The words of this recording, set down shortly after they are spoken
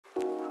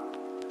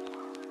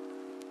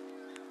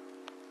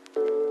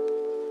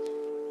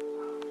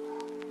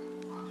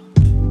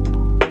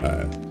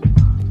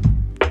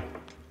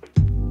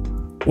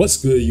What's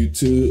good,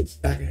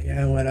 YouTube? Back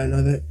again with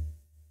another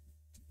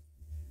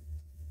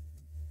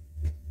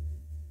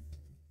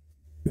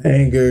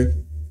banger.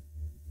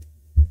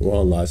 We're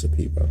on Lies of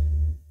P, bro.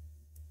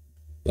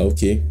 Low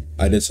key,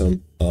 I did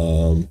some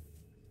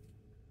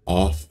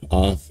off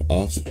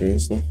screen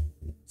stuff.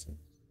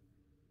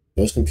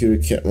 Those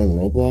computer can't run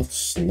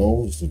Roblox.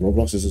 No,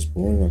 Roblox is just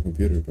boring on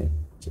computer, bro.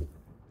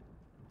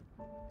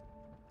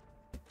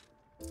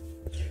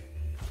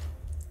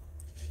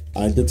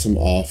 I did some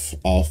off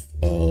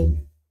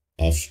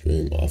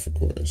stream, off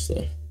recording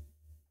stuff.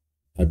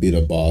 I beat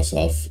a boss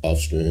off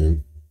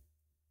stream.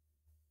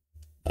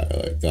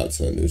 I got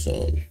to a new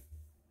zone.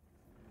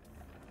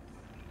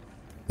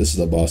 This is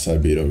the boss I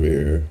beat over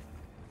here.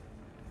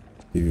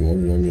 If you want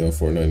me on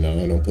Fortnite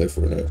now, I don't play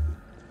Fortnite.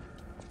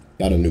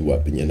 Got a new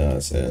weapon, you know what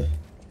I'm saying?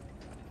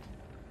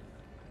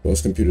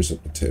 Those computers a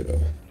potato.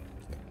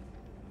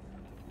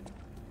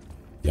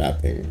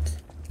 Yapping,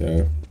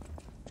 okay?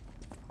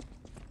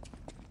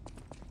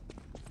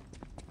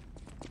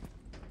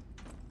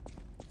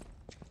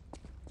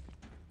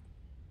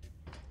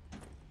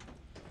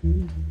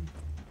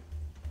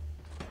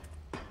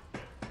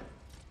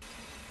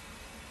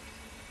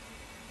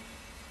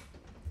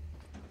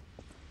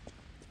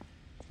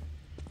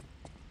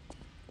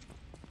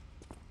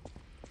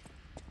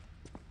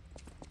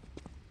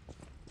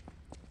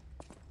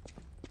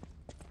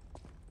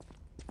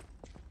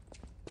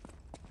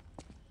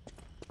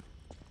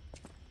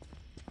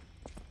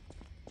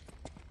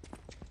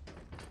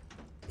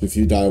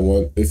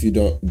 If you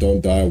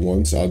don't die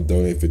once, I'll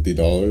donate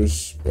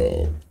 $50,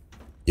 bro.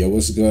 Yo,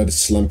 what's good,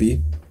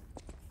 Slumpy?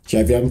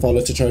 Yeah, if you haven't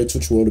followed to try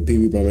Twitch World of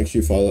PB, bro, make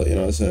sure you follow. You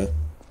know what I'm saying?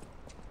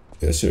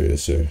 Yes, sir.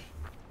 Yes, sir.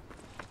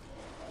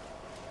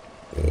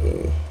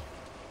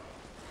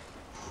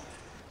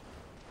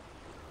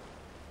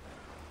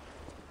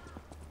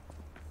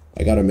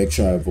 I gotta make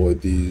sure I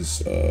avoid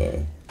these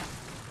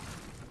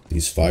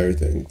fire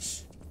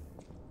things.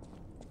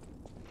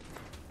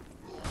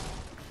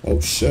 Oh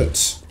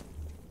shit.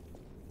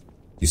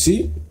 You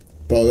see?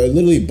 Bro, they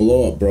literally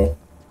blow up, bro.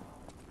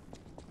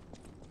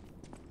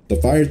 The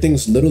fire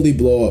things literally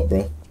blow up,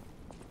 bro.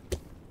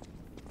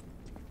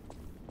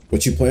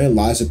 What you playing?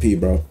 Lies of P,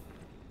 bro.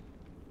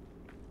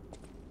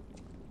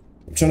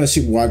 I'm trying to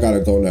see where I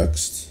gotta go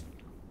next.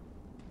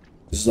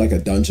 This is like a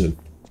dungeon.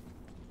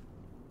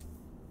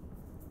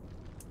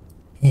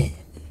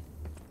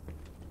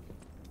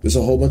 There's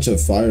a whole bunch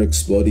of fire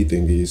explodey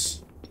thingies.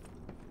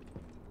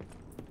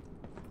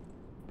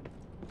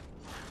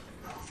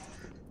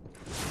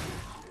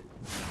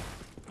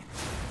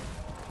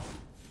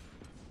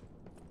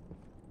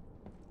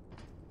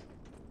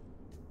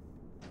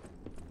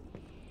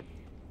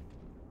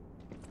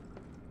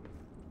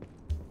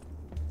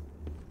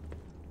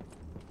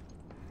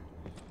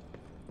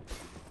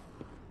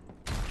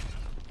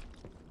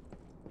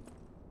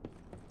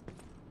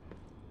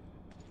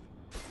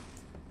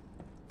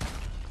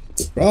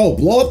 Bro,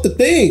 blow up the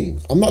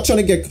thing! I'm not trying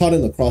to get caught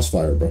in the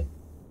crossfire, bro.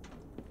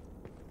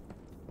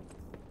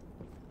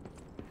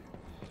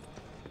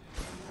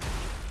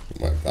 Oh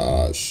my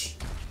gosh.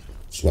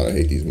 That's why I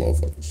hate these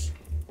motherfuckers.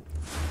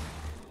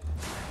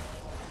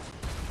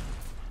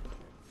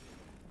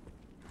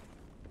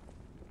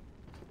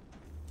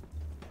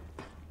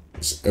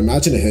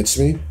 Imagine it hits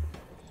me.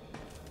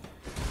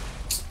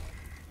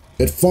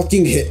 It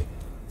fucking hit.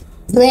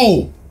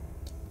 Bro!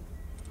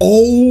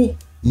 Oh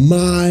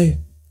my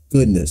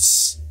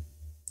goodness.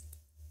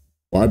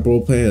 Why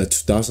bro playing a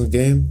 2000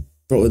 game?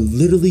 Bro, it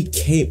literally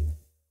came.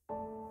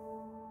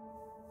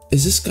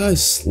 Is this guy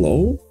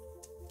slow?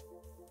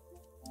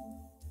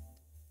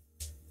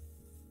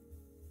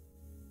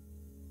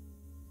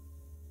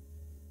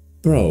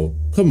 Bro,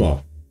 come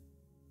on.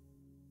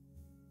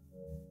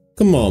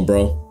 Come on,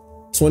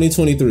 bro.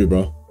 2023,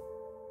 bro.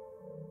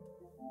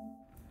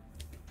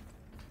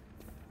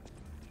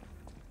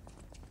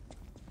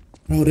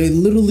 Bro, they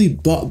literally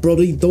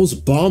those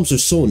bombs are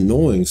so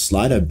annoying.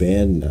 Slide a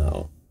ban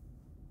now.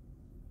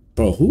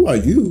 Bro, who are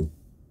you?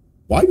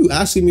 Why are you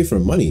asking me for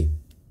money?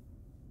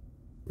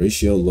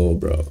 Ratio low,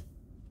 bro.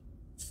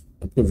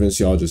 I'm convinced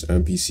y'all just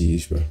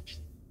NPCs, bro.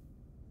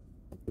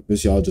 I'm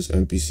convinced y'all just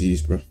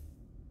NPCs, bro.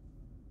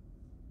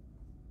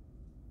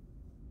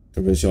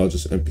 Convinced y'all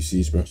just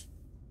NPCs, bro.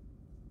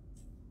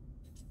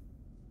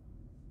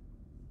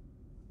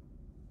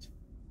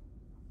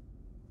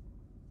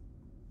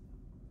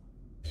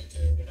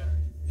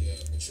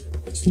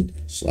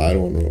 Slide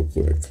on real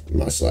quick. I'm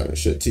not sliding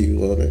shit to you,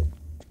 love it.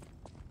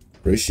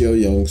 Ratio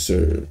young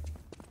sir.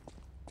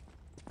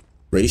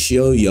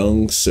 Ratio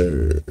young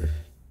sir.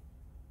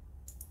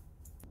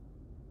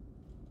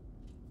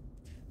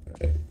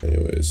 Alright,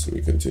 anyways,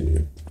 we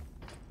continue.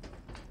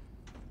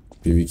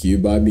 BB, can you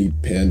buy me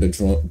panda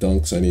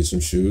dunks? I need some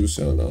shoes.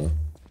 I don't know.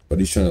 But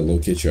he's trying to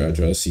locate your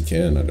address. He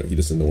can. He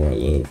doesn't know where I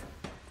live.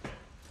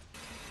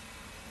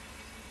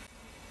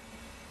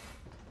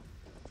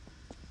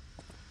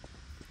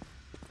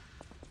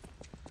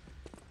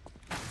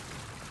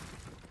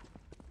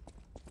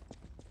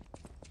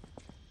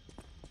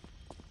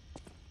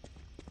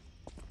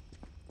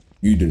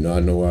 You do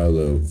not know where I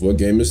live. What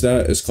game is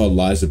that? It's called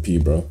Lies of P,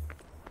 bro.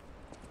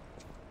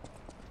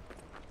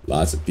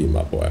 Lies of P,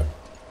 my boy.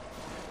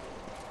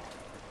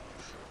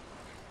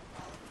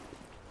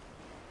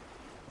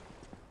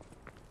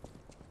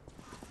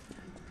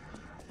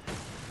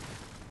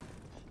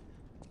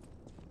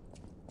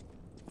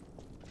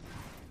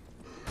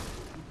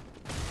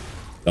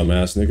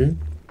 Dumbass nigga.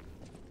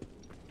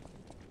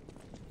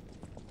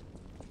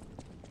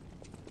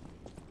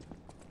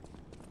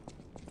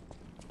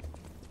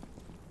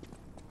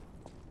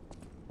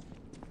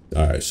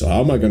 Alright, so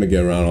how am I gonna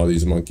get around all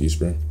these monkeys,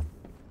 bro?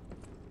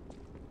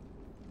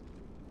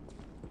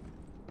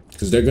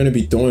 Because they're gonna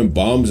be throwing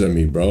bombs at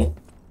me, bro.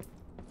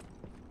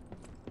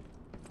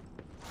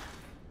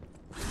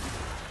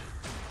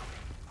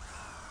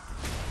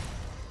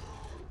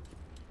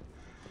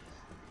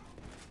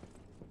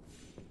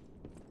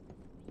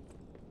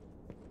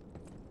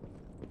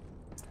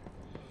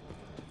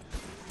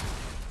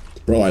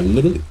 Bro, I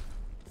literally...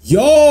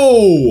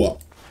 Yo!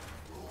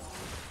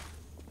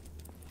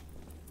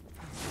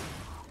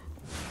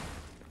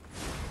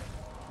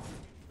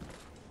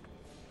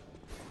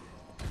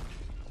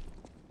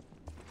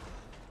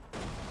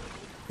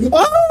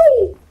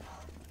 Oh!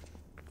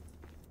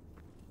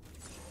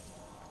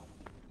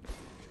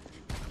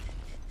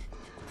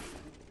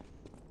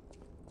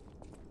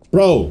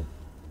 Bro.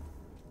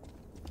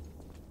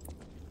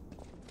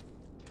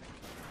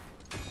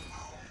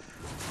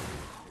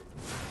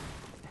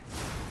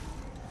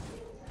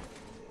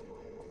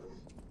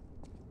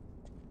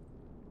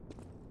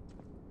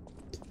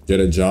 Get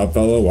a job,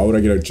 fella? Why would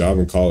I get a job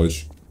in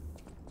college?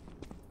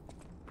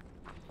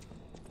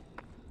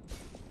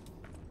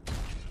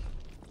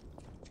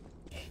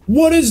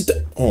 What is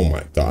the... Oh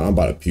my god, I'm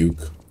about to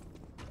puke.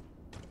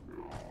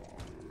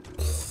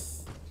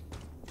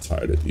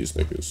 Tired of these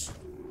niggas.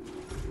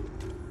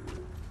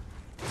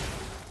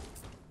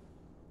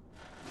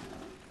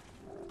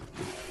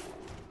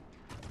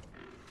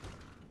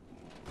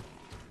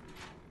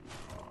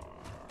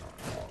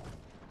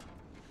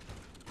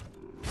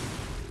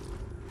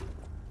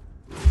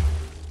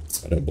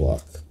 I didn't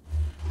block.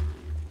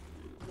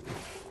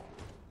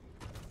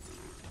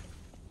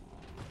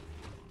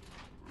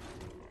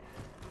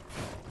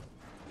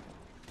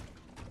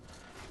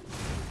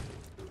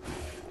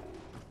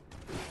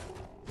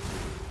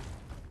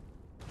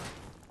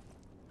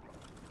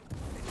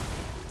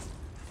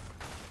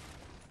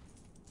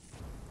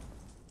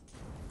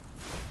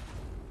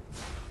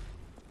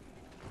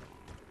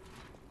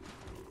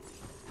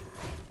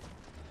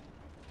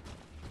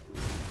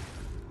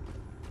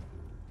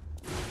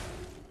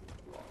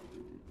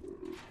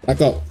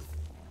 Back up.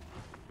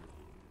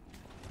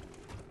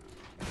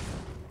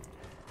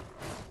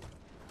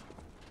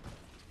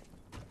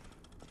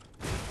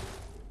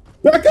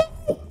 Back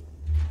up!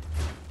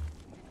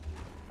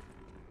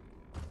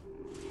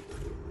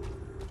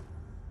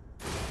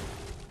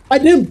 I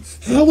didn't.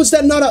 How was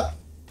that not a...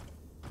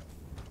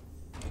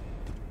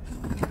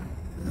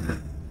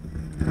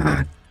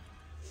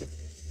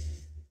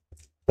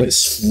 I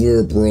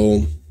swear,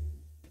 bro.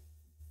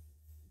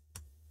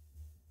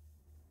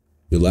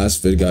 Your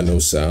last vid got no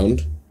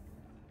sound?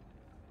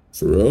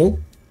 For real?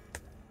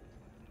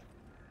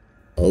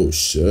 Oh,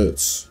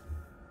 shit.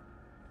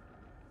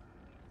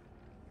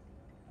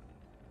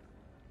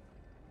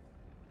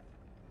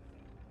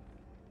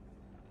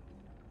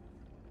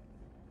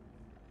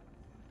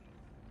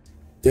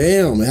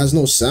 Damn, it has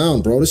no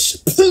sound, bro. This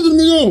shit pissing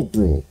me off,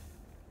 bro.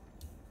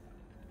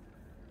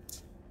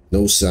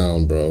 No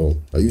sound, bro.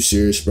 Are you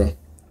serious, bro?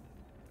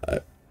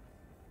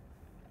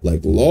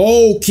 Like,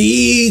 low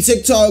key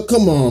TikTok.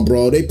 Come on,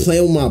 bro. They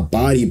playing with my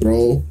body,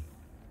 bro.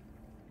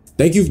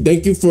 Thank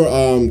you for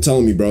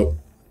telling me, bro.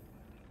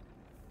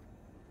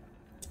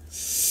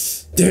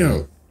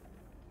 Damn.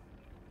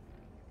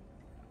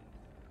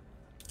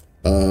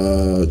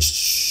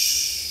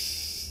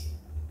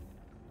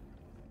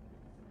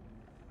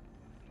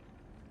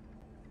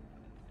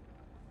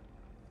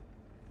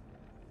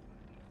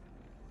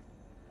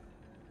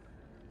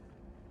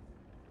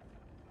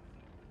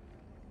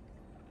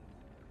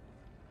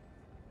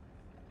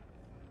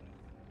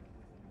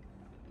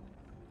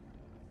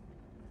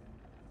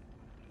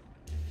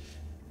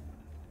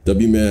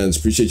 W-Mans,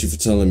 appreciate you for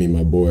telling me,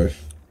 my boy.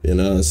 You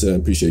know what I'm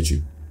saying? Appreciate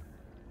you.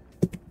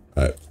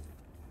 Alright.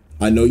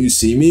 I know you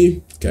see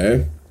me.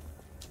 Okay.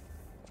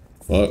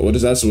 What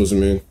is that supposed to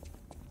mean?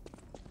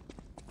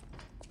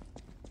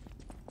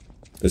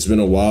 It's been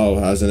a while,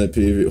 hasn't it,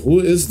 PV? Who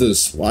is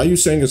this? Why are you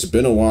saying it's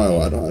been a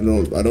while? I don't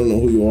know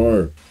who you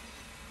are.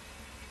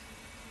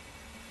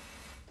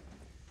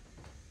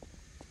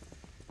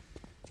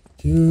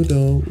 You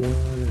don't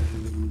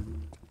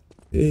want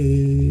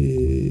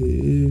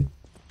it.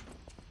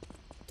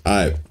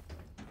 Alright.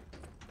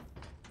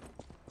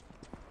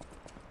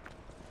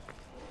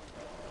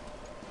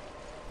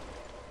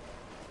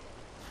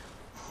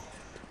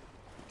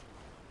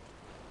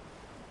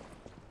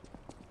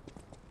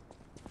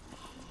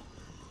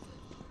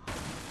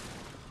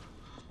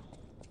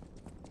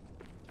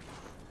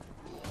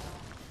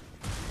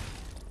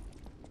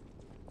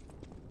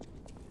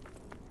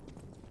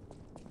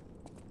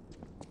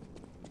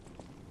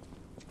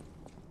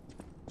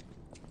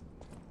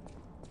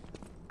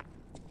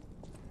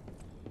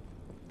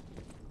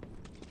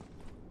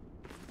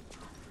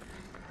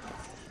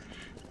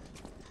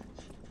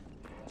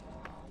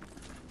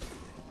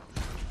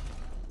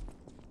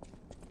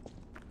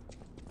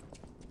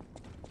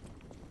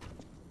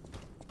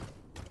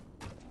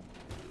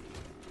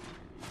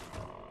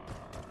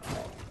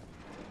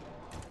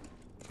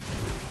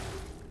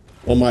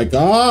 Oh my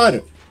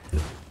god!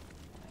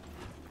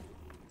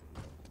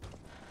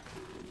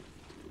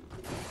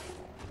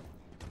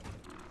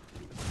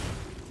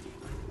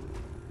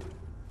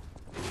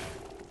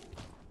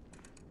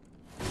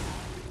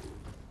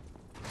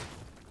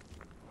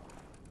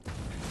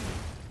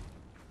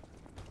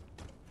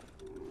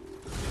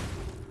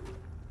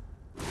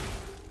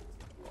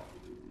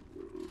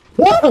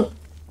 Ah!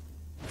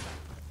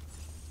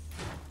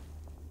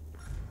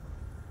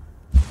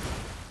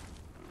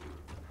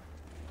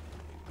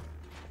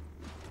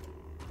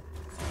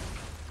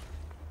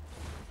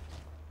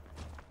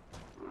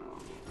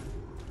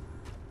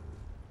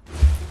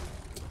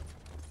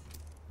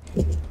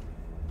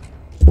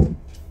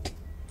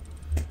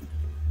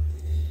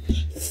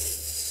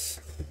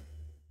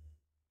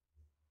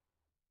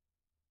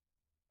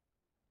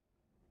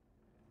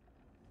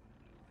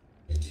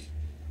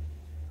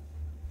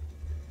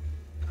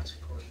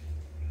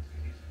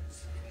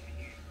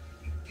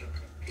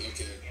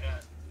 Okay.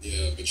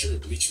 Yeah, but you're a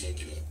bleach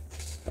monkey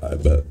though. I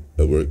bet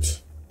it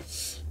worked.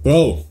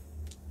 Bro!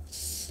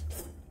 It's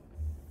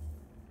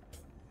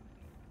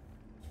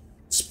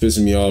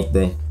pissing me off,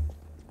 bro.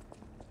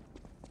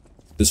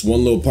 This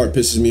one little part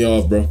pisses me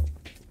off, bro.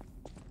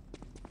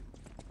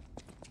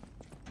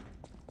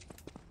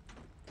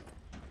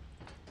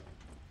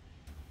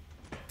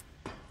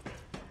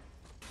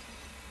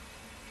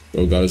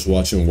 Bro, guys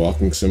watching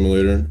Walking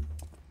Simulator.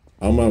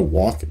 How am I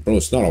walking? Bro,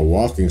 it's not a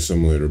walking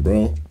simulator,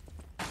 bro.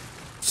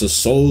 It's a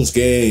Souls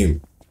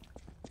game.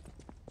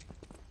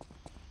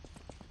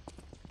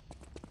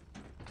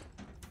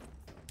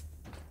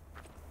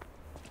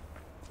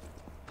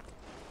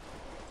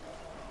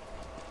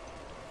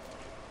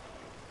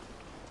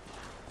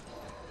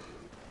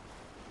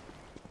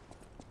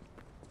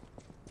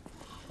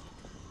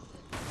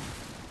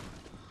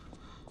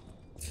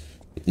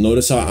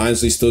 Notice how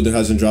Ainsley still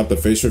hasn't dropped the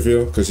face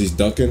reveal because he's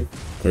ducking?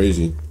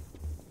 Crazy.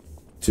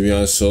 To be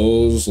honest,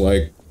 Souls,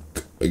 like,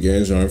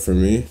 games aren't for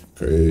me.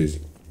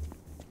 Crazy.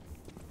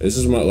 This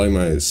is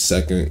my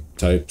second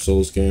type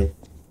Souls game.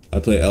 I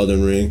play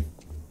Elden Ring.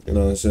 You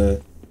know what I'm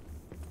saying?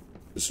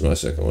 This is my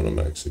second one I'm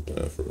actually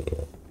playing for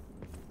real.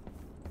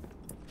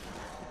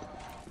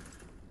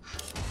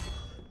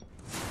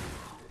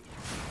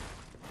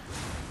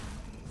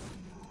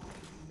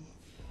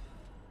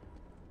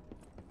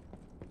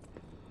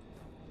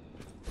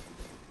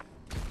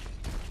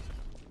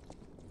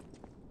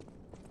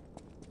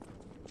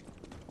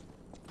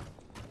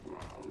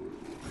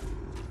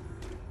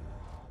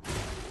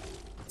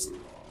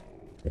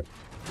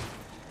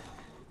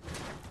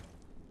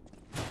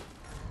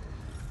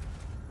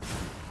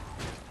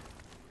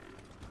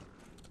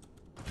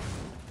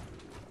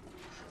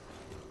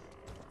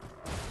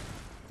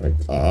 My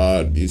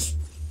god, these...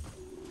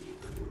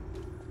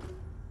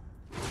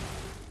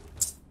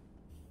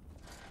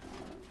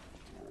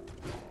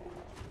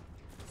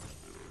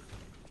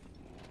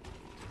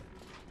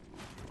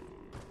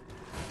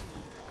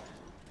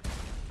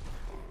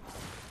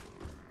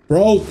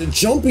 Bro, they're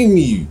jumping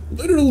me,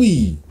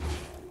 literally.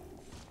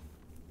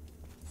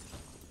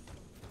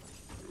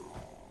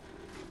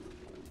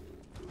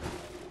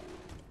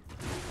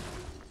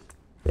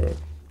 Bro.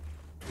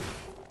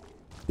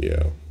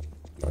 Yeah,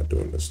 not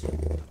doing this no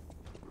more.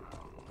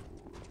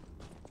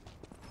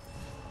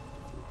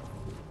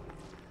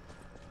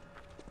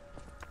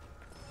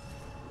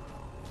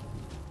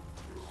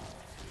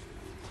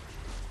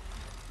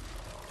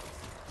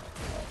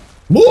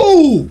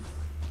 Move!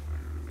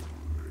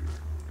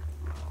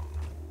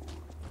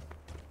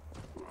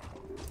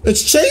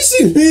 It's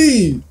chasing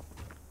me!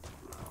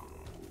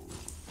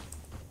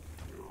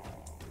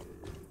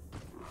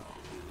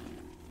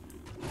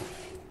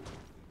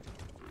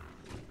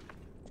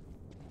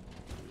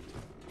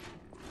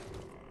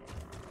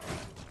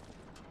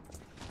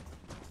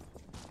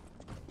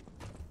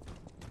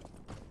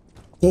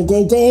 Go,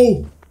 go,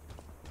 go!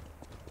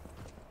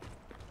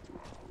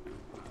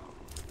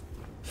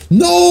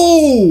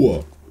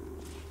 No!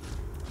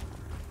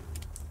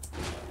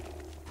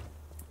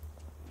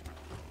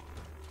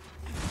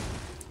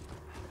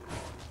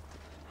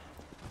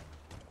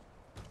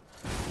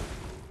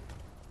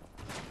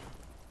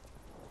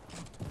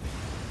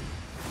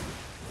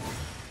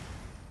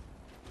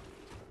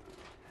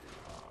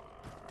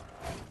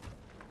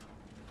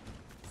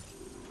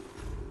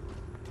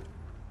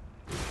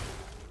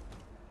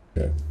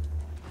 Okay.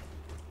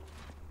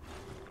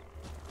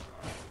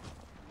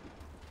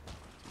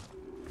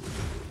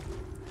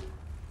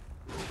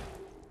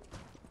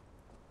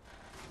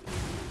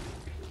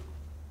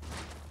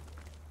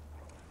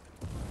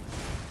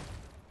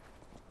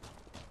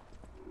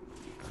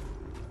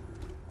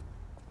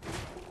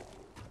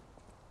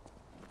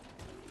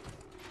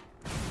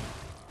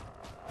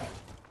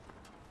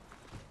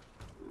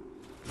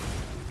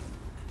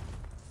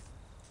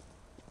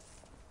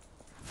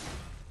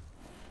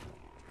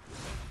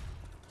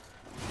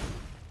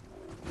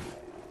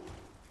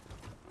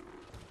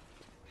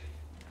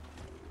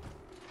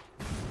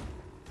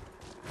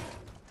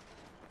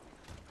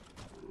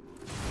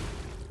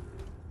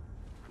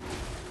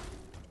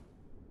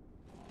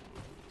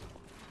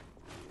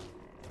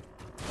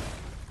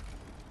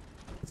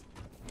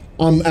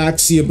 I'm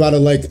actually about to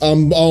like,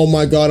 oh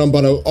my god, I'm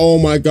about to, oh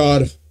my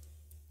god.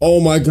 Oh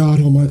my god,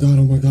 oh my god,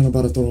 oh my god, I'm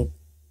about to throw up.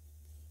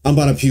 I'm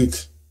about to puke.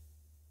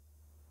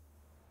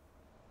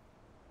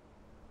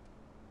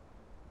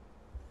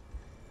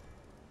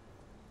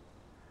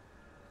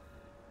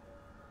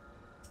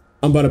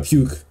 I'm about to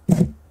puke.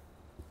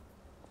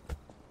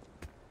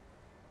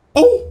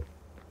 Oh!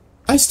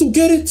 I still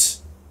get it!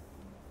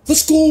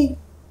 Let's go!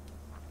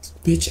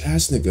 Bitch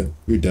ass nigga,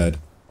 you're dead.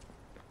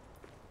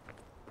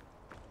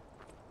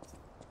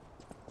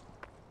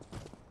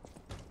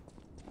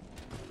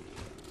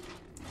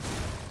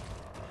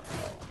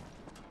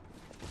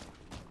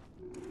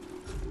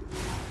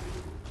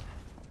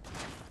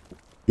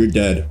 You're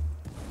dead.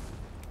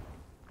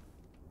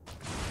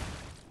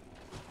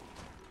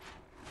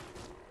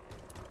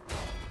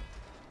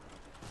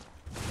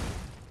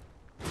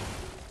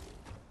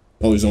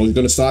 Oh, he's always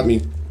gonna stop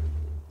me.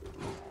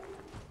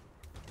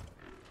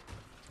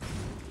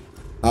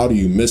 How do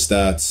you miss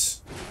that?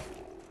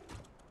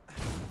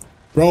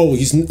 Bro,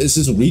 is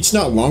his reach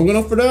not long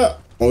enough for that?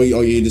 Oh,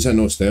 he just had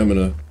no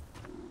stamina.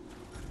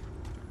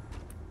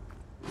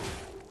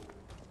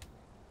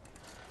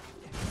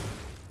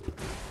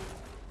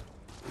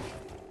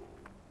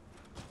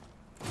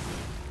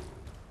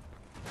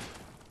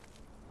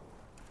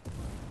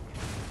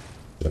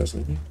 That's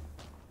nigga.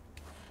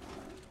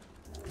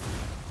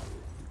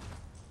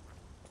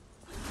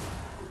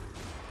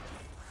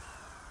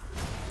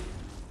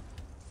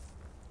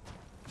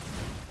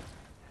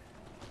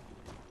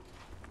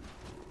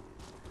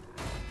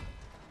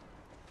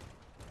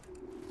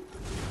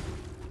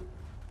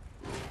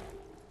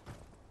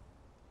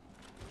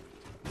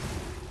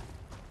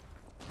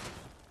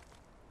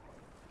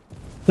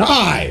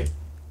 Die!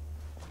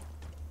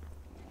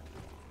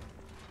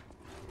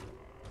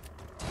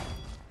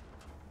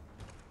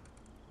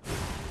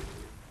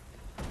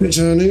 Bitch,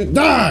 nigga,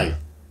 die!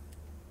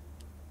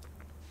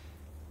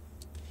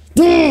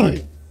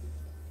 Die!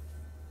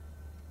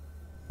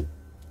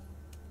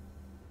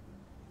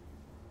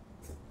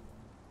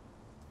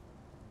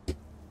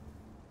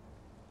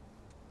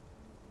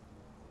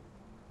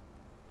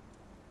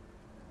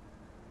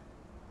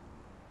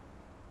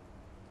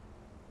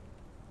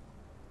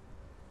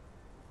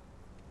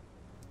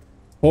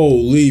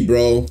 Holy,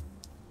 bro.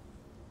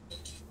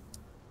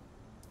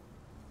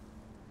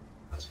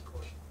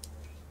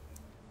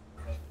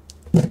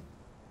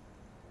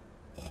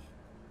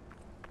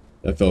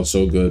 That felt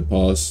so good.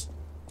 Pause.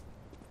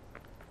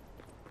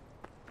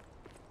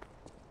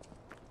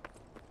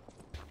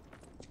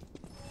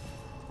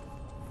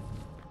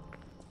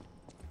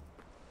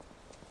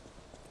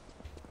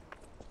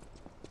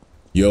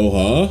 Yo,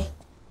 huh?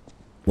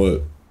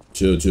 What?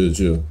 Chill, chill,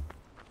 chill.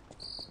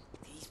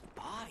 These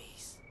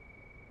bodies.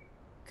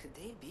 Could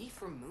they be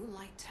from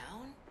Moonlight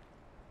Town?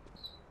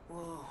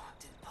 Whoa,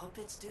 did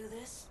puppets do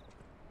this?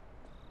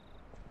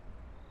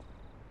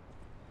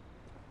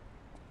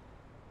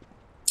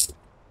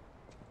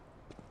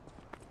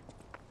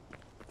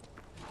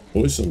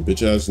 Boy, some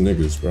bitch ass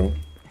niggas, bro.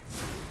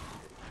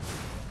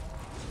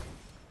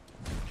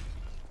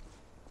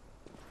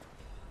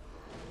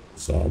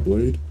 Saw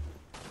blade.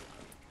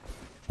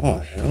 Oh,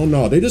 hell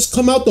no. They just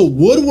come out the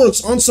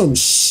woodworks on some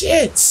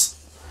shit.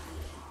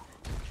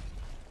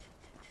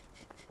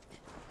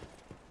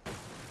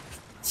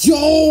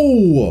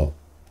 Yo!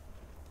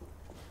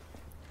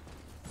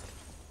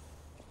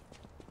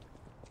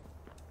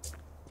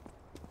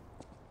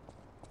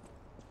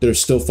 They're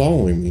still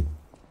following me.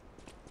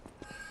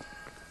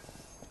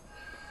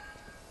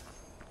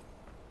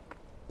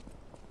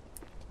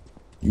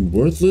 You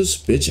worthless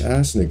bitch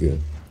ass nigga.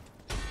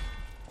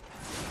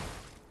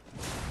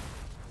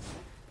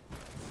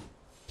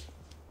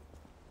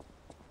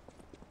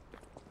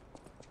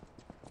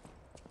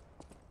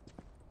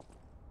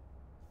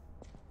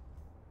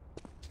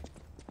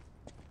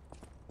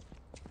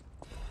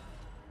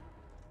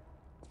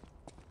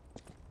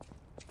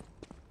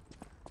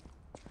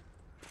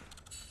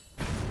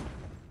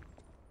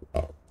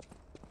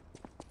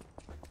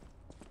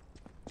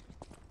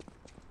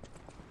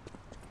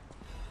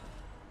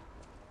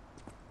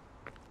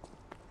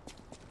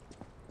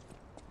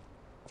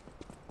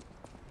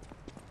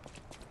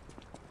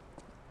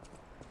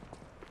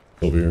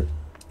 Over here.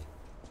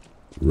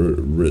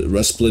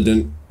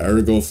 Resplendent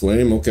Ergo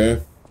Flame,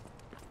 okay.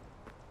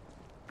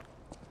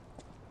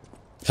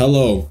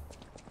 Hello.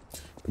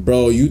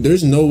 Bro,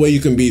 there's no way you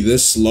can be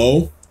this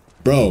slow.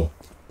 Bro,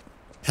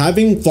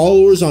 having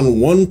followers on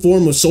one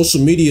form of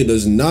social media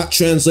does not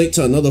translate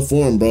to another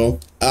form, bro.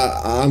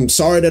 I'm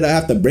sorry that I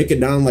have to break it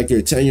down like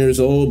you're 10 years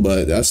old,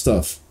 but that's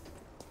tough.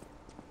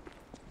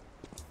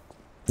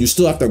 You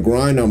still have to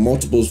grind on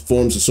multiple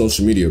forms of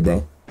social media,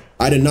 bro.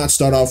 I did not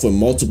start off with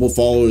multiple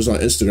followers on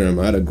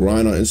Instagram. I had to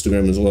grind on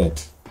Instagram as well.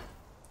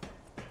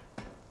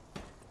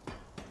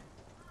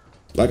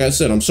 Like I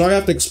said, I'm sorry I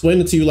have to explain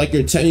it to you like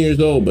you're 10 years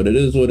old, but it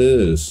is what it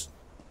is.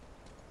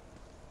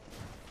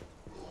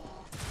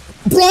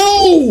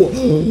 Bro!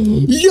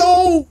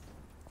 Yo!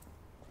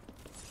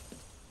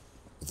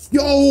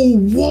 Yo,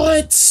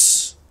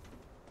 what?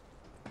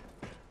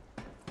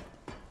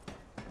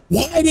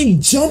 Why they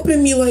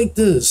jumping me like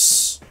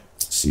this?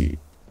 Let's see.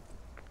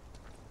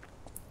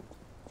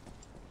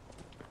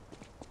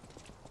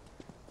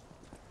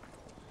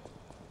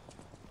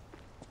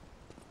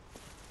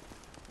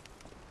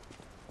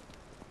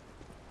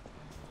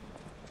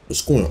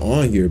 What's going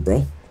on here,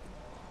 bro?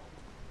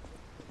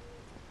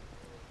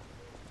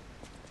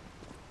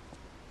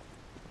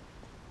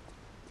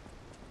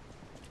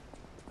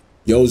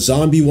 Yo,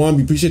 Zombie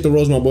Wombi, appreciate the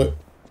rose, my boy.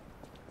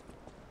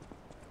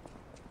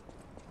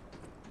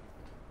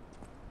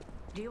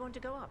 Do you want to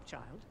go up,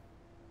 child?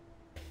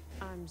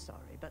 I'm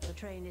sorry, but the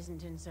train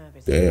isn't in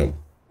service. Damn.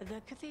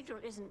 The cathedral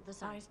isn't the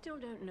site. I still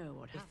don't know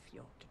what if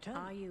you're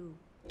determined. Are you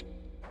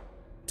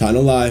Time to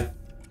lie.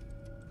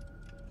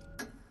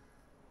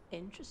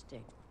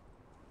 interesting?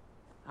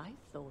 I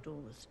thought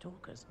all the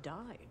stalkers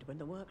died when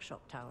the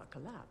workshop tower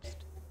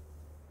collapsed.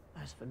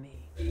 As for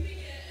me,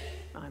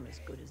 I'm as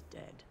good as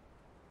dead.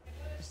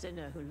 A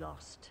sinner who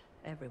lost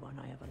everyone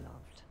I ever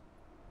loved.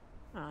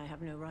 I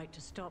have no right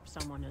to stop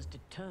someone as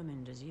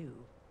determined as you.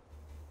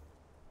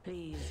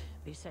 Please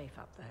be safe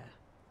up there.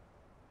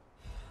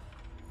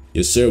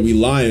 Yes, sir, we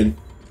lying.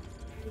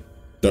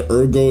 The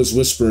Ergo is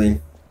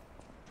whispering.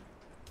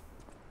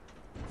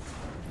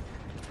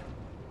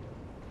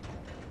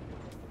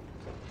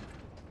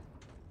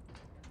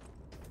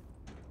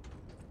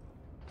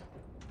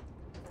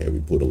 Okay, we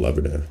pulled a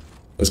lever there.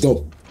 Let's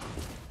go.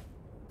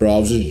 Bro, I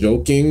was just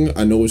joking.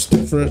 I know it's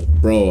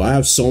different. Bro, I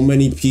have so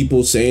many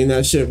people saying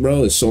that shit,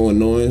 bro. It's so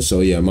annoying. So,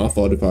 yeah, my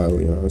fault if I, you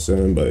know what I'm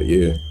saying? But,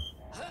 yeah.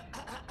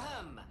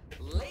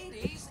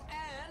 Ladies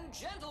and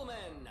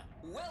gentlemen,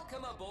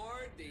 welcome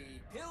aboard the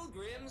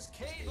Pilgrim's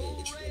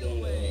Cable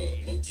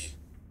Railway.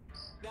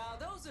 Now,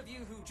 those of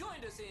you who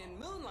joined us in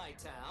Moonlight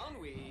Town,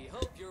 we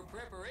hope your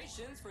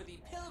preparations for the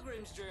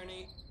Pilgrim's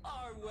journey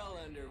are well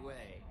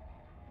underway.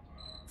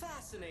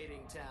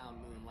 Fascinating town,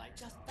 Moonlight,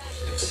 just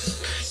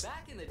fascinating.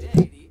 Back in the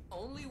day, the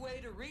only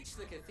way to reach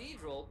the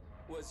cathedral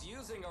was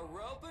using a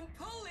rope and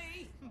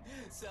pulley.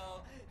 So,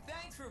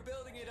 thanks for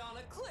building it on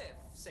a cliff,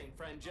 Saint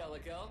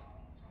Frangelico.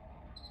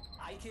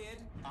 I kid.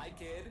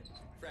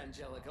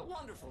 Frangelico,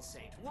 wonderful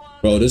saint.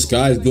 Bro, this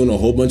guy's doing a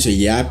whole bunch of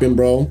yapping,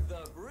 bro.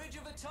 The Bridge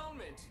of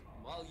Atonement.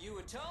 While you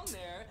atone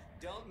there,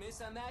 don't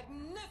miss a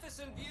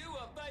magnificent view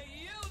of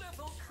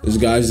beautiful. This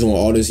guy's doing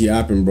all this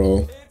yapping,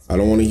 bro. I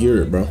don't want to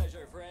hear it, bro.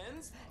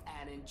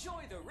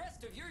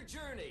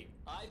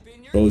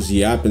 Bro's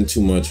yapping too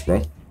much,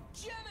 bro.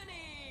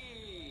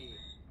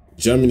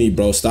 Gemini,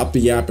 bro, stop the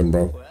yapping,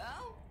 bro. Well,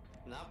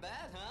 not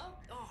bad, huh?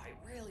 Oh, I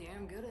really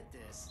am good at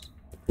this.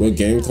 What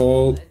game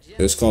called?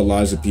 It's called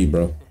Liza P,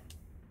 bro.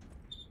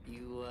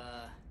 You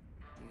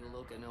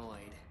look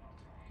annoyed.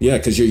 Yeah,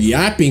 because you're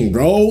yapping,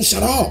 bro.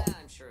 Shut up.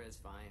 I'm sure it's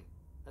fine.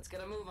 Let's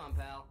get a move on,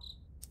 pal.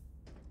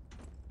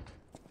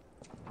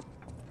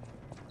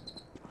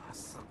 Oh,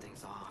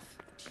 something's off.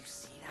 Do you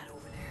see that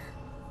over there?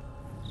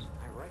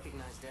 I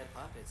recognize dead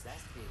puppets.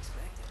 That's to be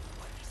expected.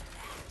 What is that?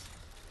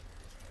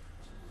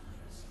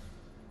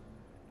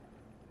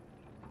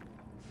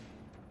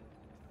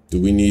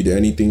 Do we need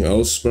anything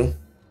else, bro?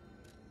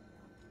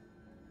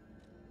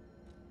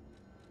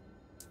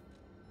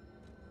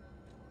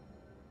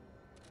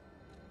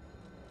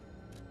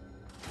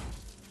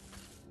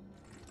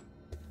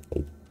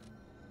 Oh.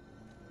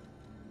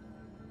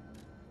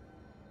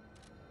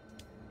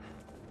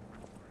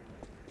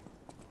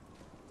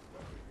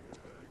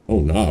 Oh,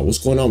 nah. What's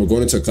going on? We're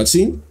going into a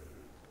cutscene?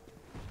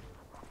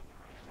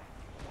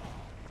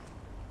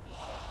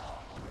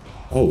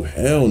 Oh,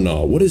 hell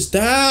no. What is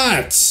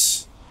that?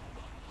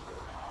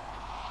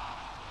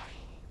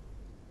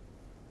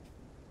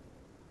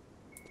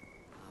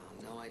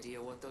 No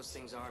idea what those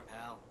things are,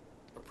 pal.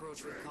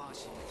 Approach with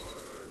caution.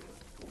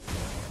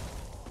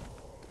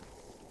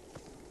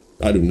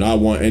 I do not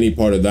want any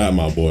part of that,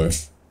 my boy.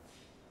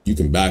 You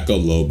can back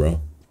up low, bro.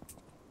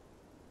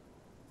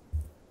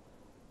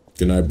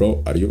 Good night,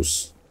 bro.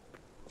 Adios.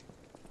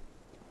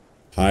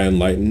 Hi,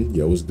 Enlightened.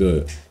 Yo, what's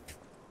good?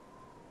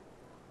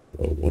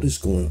 Bro, what is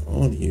going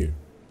on here?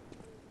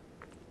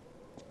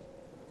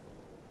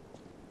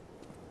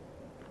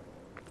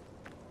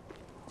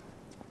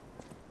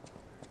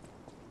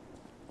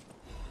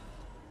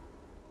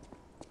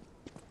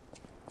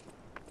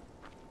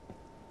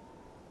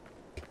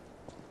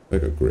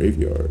 Like a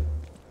graveyard.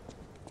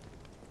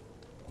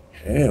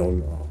 Hell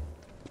no.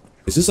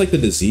 Is this like the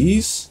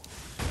disease?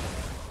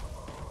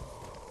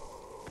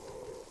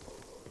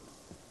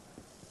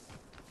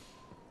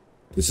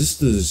 Is this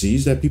the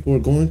disease that people are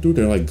going through?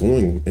 They're like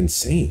going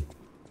insane.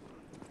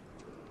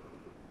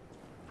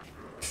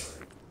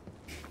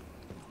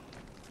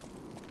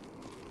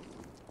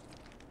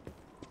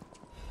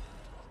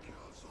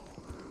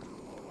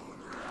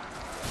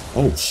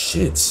 Oh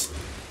shit.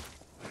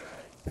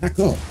 Back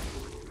up.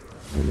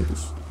 Oh,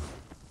 niggas.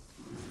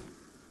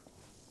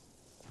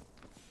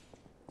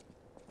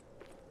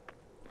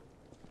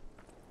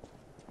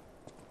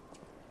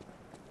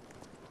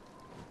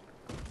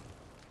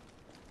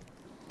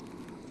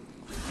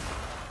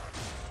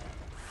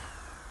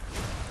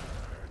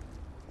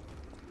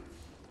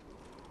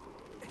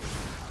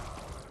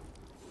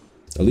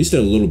 At least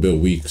they're a little bit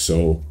weak,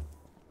 so.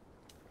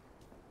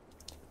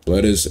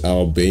 Blood is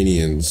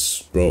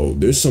Albanians. Bro,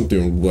 there's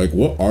something like,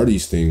 what are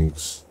these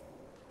things?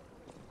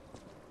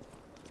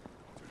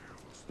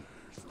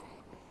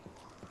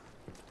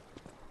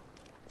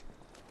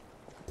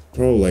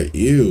 Bro, like,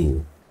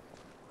 ew.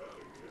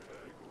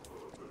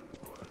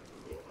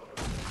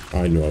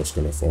 I knew I was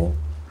gonna fall.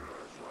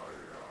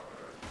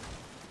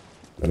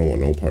 I don't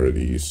want no part of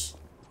these.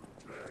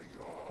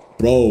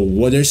 Bro,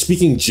 what, they're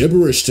speaking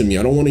gibberish to me.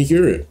 I don't want to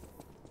hear it.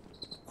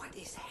 What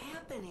is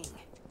happening?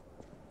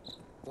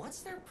 What's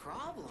their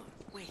problem?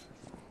 Wait,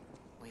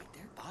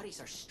 their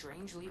bodies are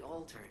strangely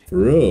altered. For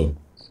real.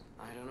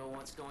 I don't know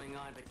what's going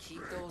on, but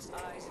keep those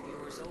eyes of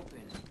yours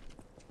open.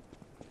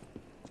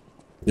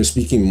 They're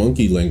speaking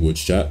monkey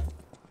language, chat.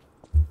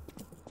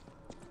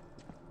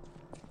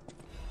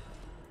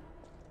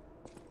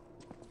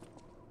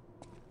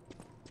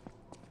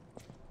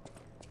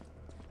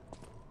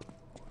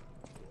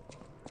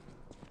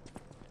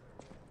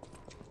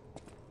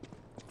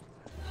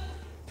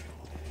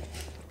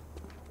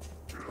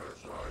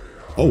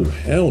 Oh,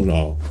 hell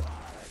no.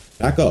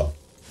 Back up.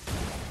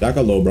 Back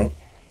up low, bro.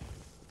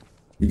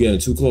 You're getting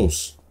too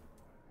close.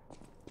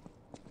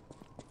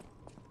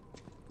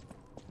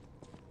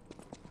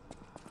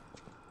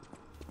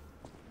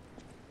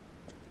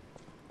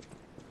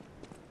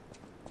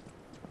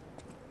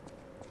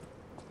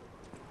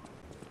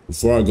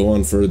 Before I go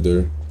on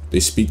further,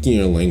 they speak in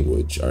your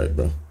language. Alright,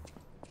 bro.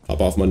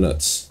 Hop off my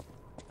nuts.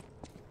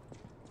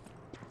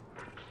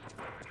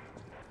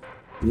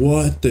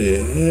 What the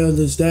hell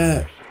is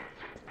that?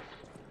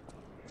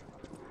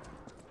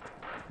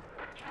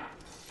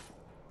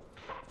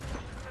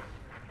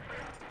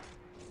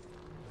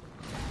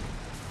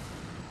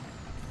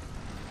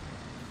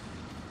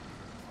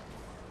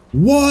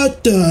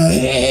 What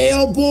the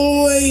hell,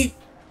 boy?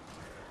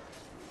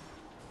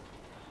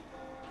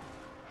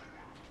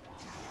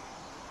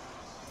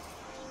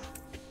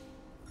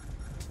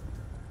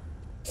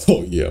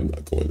 Oh yeah, I'm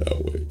not going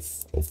that way.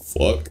 Oh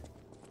fuck.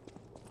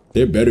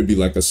 There better be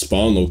like a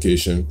spawn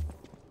location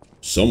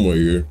somewhere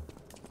here.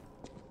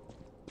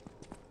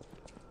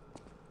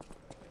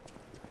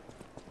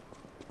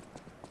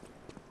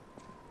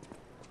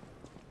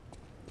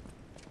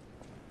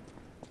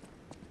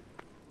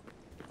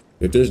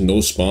 If there's no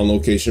spawn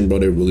location, bro,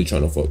 they're really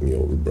trying to fuck me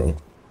over, bro.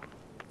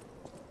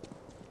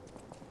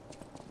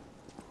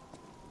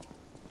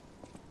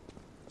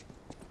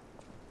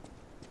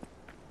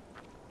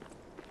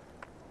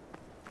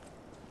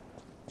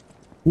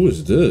 Who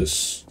is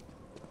this?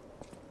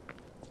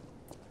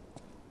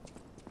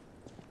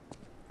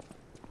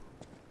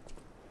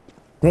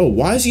 Bro,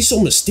 why is he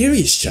so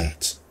mysterious,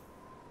 chat?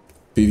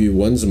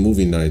 PV1's a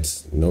movie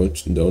night. No.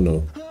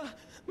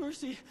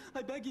 Mercy,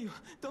 I beg you,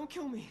 don't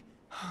kill me.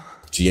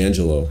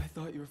 D'Angelo. I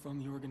thought you were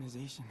from the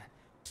organization.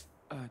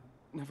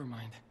 Never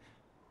mind.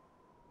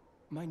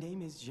 My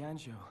name is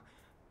Janjo.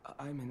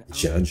 I'm an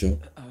Janjo?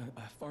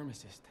 a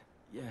pharmacist.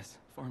 Yes,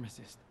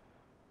 pharmacist.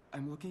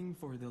 I'm looking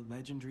for the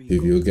legendary.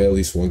 If you'll get at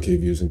least 1K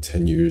views in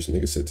 10 years,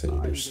 nigga said 10 I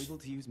was years. able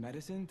to use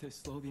medicine to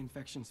slow the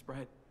infection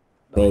spread.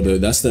 Bro,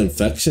 that's the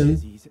infection?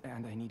 Disease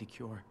and I need a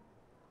cure.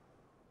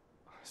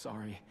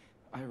 Sorry,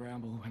 I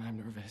ramble when I'm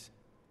nervous.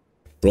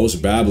 Bro's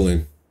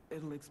babbling.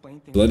 It'll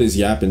explain things. Blood is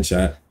yapping,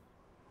 chat.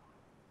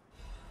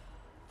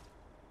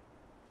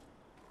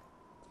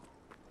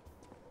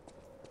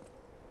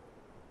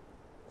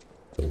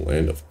 The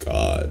land of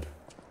God.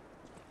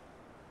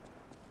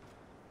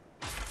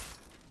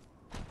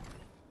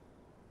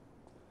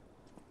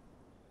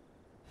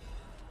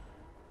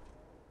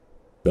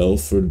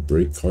 Belford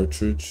brake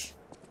cartridge.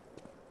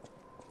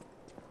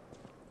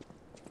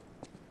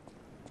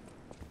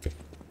 Okay.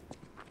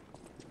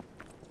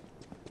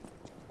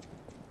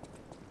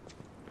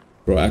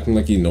 Bro, acting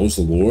like he knows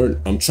the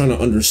lore. I'm trying to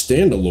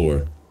understand the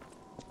lore.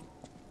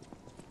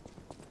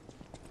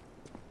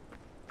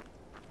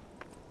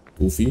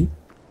 Goofy.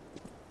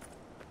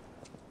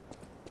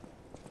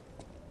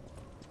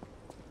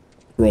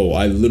 Bro,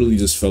 I literally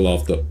just fell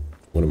off the...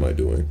 What am I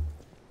doing?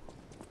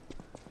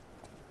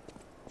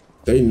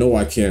 They know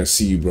I can't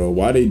see, bro.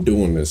 Why they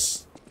doing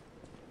this?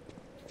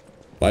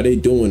 Why they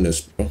doing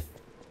this, bro?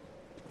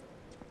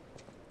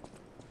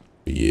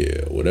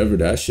 Yeah, whatever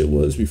that shit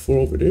was before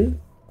over there.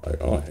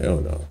 Like, oh,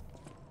 hell no.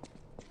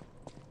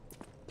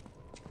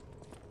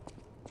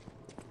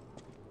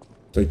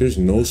 It's like there's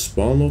no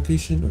spawn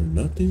location or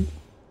nothing.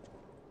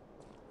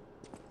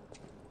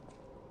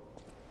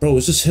 Bro,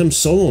 it's just him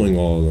soloing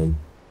all of them.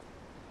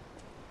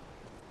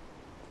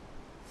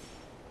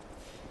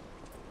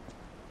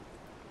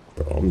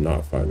 Bro, I'm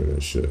not fighting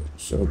this shit.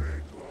 Simple.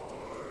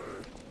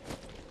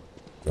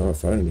 Not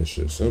fighting this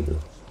shit. Simple.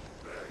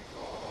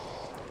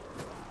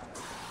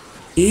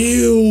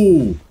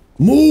 Ew!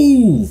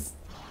 Move!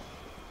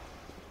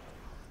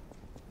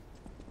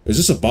 Is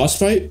this a boss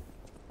fight?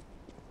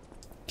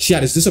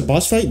 Chat, is this a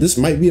boss fight? This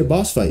might be a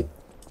boss fight.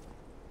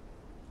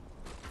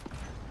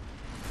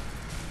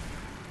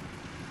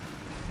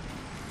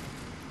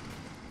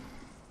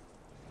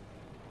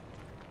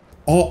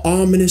 All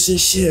ominous and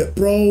shit,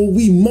 bro.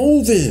 We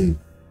moving.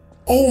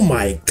 Oh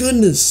my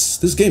goodness.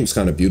 This game's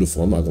kind of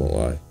beautiful, I'm not gonna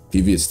lie.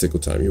 PV, it's tickle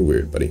time. You're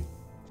weird, buddy.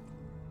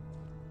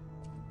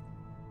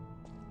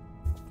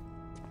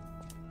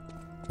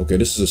 Okay,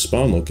 this is a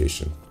spawn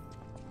location.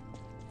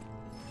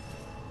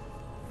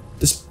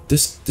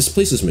 This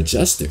place is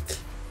majestic.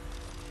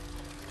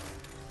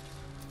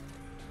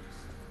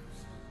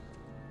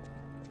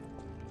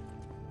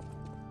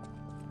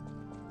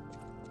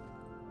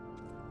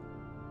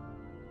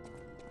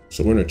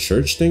 So we're in a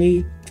church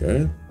thingy?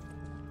 Okay.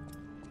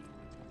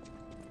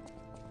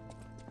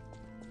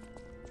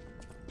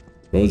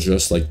 Bro,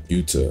 dressed like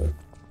Yuta.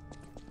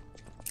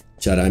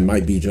 Chat, I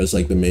might be just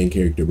like the main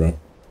character, bro.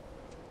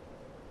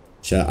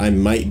 Chat, I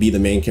might be the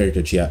main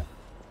character, chat.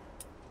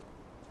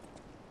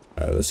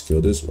 Alright, let's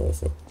kill this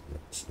motherfucker.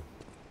 Let's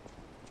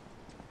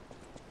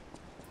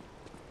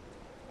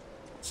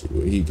see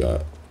what he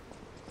got.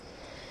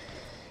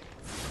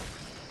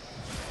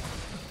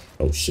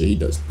 Oh shit, he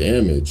does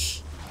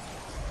damage.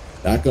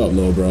 Back up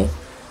low, bro.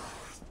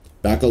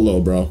 Back up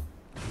low, bro.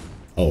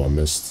 Oh, I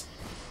missed.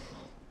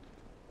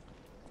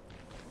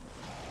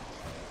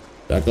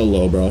 Back up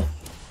low, bro.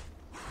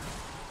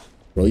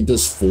 Bro, he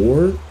does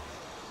 4?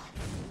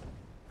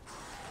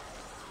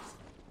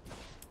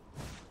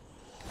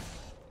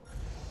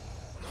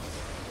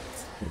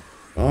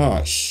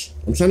 Gosh.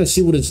 I'm trying to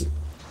see what it's...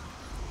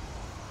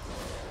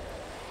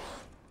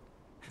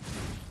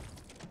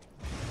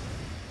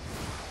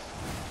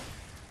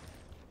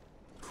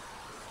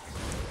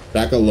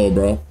 Back up low,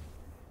 bro.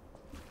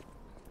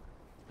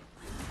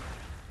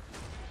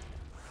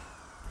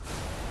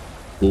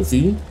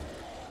 Goofy.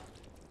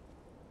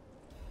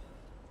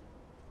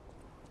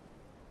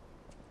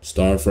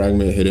 Star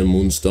Fragment, Hidden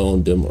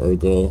Moonstone, Dim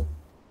Ergo.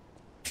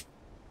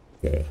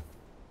 Okay.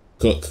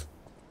 Cook.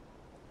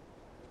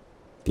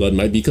 Blood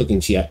might be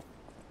cooking, chat.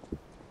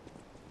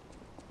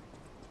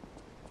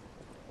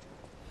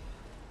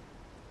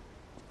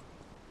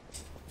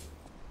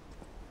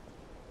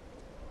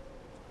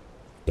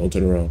 Don't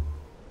turn around.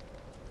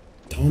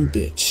 Dumb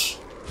bitch.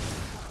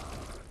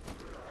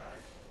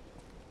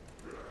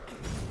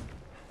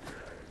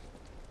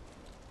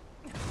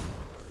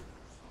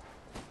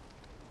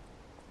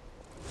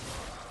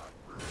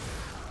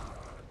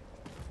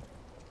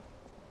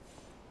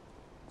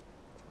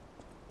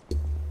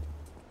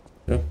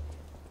 Yeah.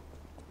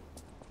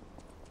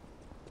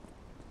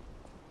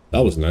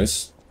 That was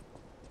nice.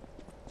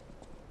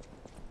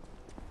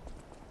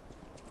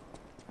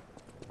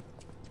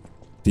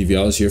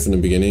 DVL is here from the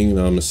beginning,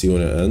 now I'm gonna see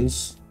when it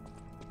ends.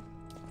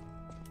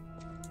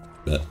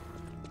 Bet.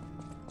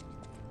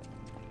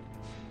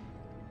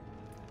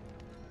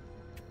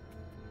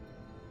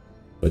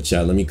 But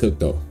chat, let me cook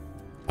though.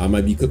 I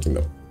might be cooking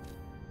though.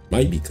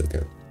 Might be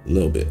cooking. A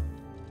little bit.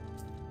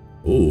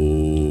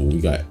 Oh, we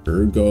got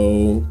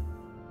Ergo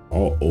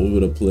all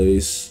over the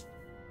place.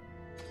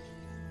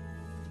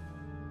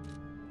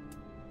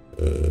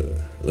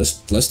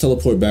 Let's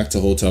teleport back to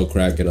Hotel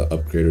Crack, get an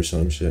upgrade or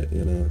some shit,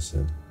 you know what I'm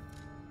saying?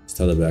 Let's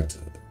tell it back to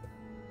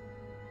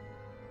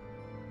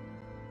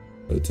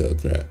Hotel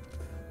Crack.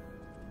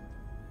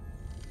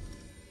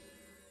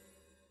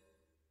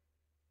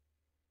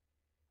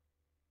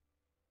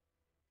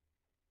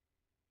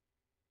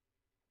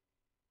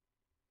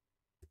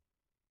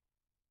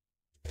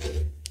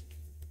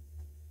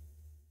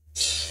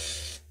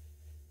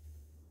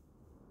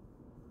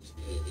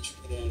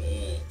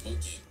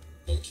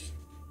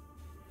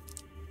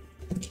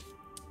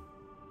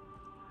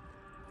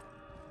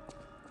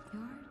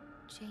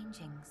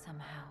 Changing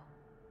somehow.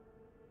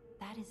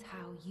 That is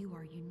how you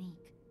are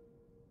unique.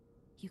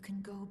 You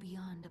can go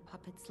beyond a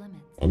puppet's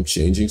limits. I'm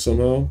changing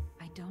somehow?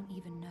 I don't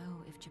even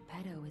know if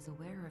Geppetto is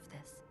aware of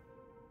this.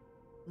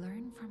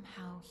 Learn from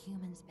how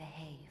humans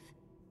behave,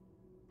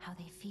 how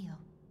they feel.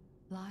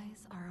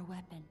 Lies are a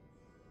weapon.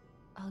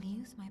 I'll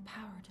use my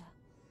power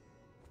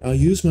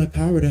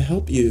to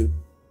help you.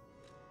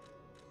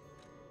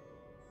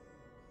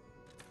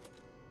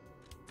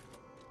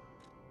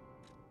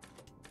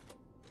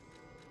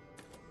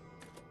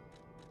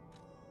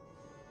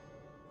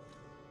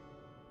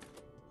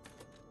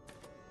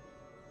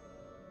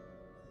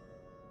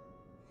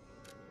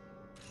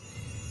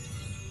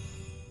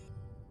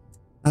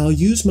 I'll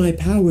use my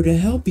power to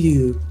help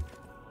you.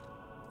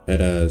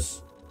 It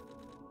is.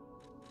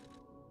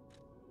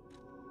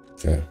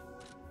 Okay.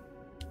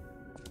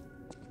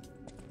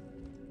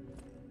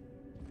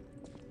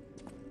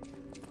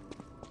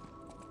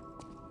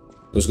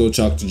 Let's go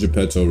talk to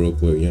Geppetto real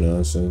quick, you know what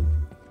I'm saying?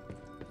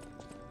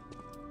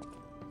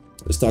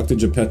 Let's talk to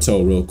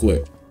Geppetto real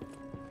quick.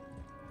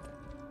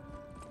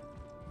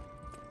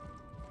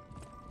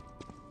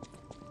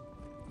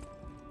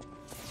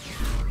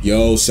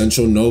 Yo,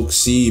 Central Noak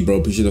C, bro.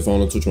 Appreciate the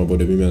follow on Twitch, my boy,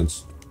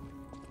 WMans.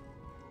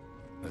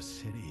 The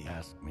city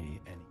asked me,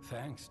 and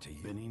thanks to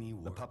you,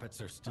 Benini, the puppets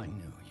are still. I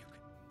knew you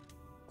could.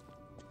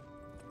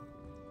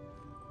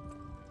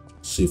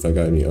 See if I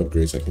got any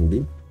upgrades I can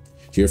do.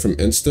 Here from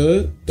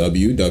Insta,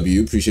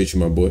 WW. Appreciate you,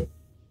 my boy.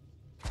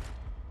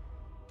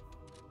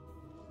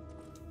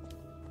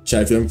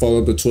 Chat, if you haven't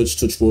followed the Twitch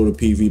World of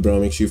PV, bro,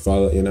 make sure you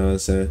follow, you know what I'm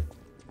saying?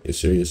 Yes,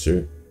 sir. Yes,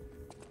 sir.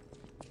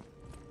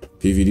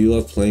 PV, do you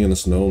love playing in the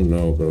snow?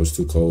 No, bro. It's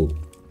too cold.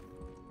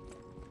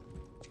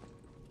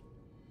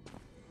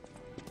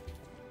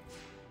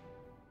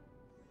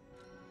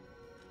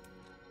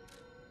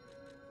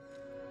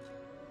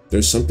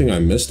 There's something I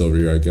missed over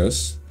here, I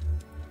guess.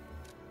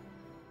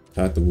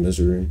 Path of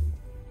Misery.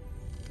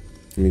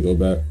 Let me go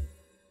back.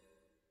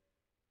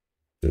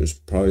 There's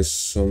probably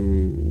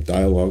some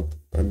dialogue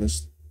I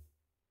missed.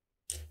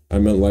 I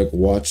meant like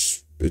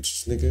watch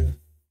bitches, nigga.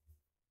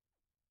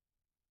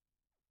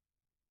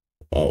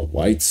 Oh,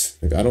 white.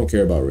 Like, I don't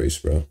care about race,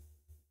 bro.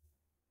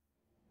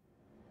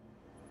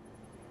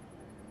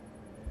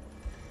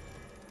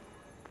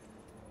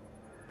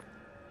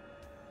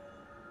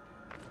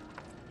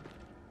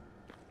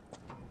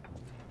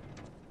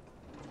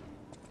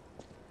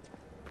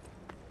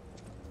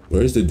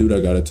 Where's the dude I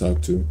gotta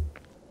talk to?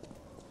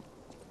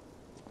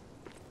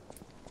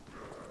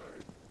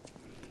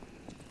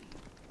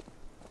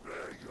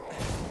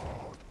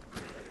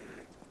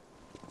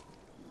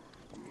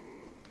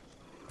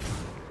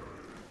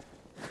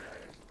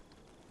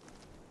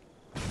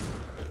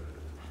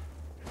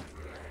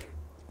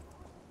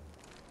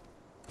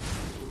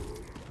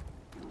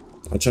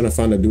 I'm trying to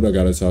find a dude I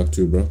gotta talk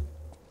to, bro.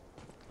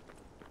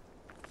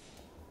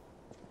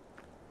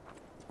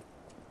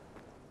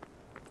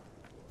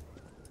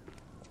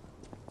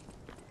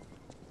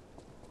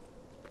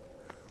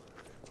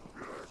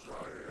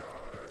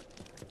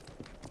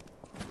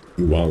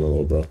 You wildin' a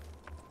little, bro.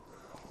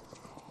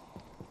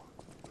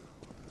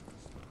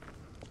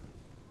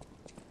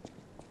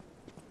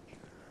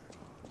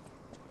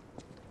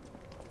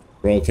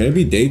 Bro, can it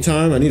be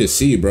daytime? I need to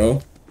see,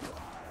 bro.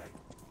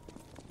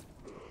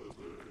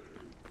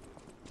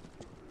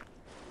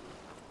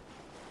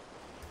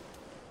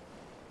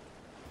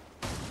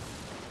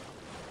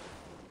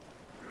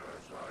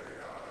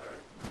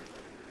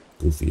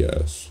 Goofy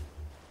ass.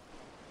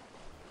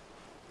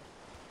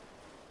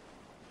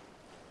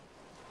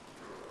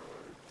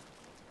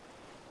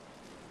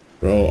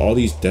 Bro, all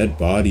these dead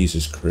bodies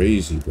is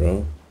crazy,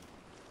 bro.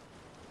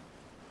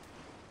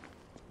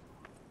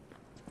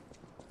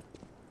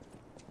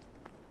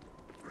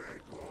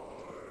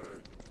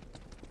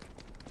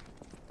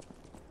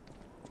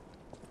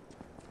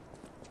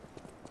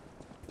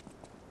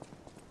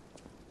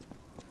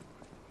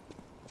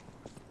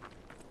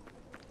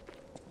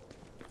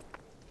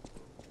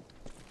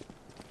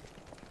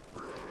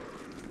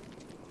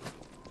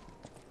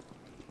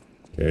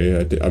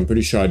 Okay, I'm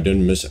pretty sure I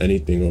didn't miss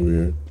anything over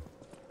here.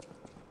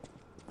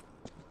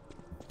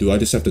 Do I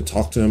just have to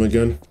talk to him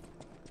again?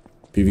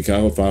 PV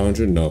Kyle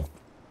 500? No.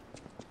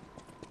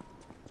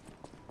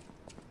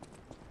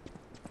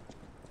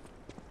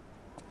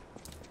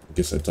 I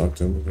guess I talked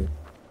to him again.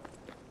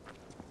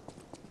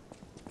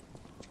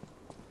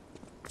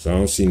 So I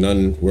don't see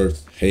nothing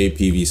worth. Hey,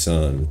 PV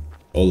son.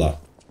 Hola.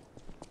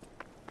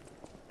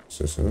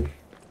 So, son.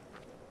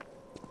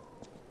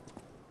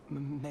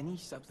 Many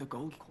subs the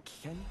gold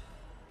can.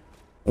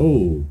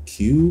 Oh,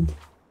 cube.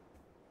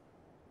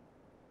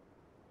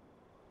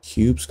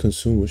 Cubes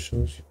consume wish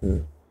stones. Yeah.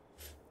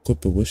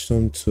 Equip a wish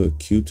stone to a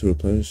cube to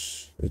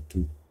replenish it.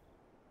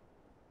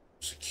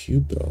 It's a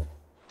cube though.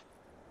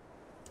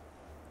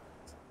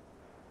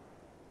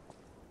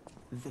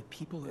 The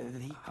people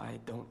I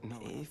don't know.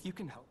 If you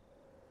can help.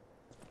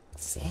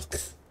 Fuck.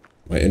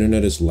 My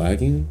internet is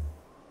lagging.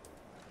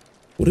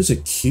 What is a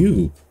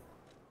cube?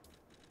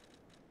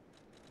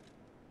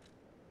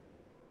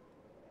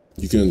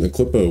 You can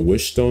equip a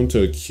wish stone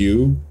to a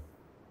cube.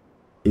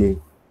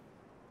 Ooh.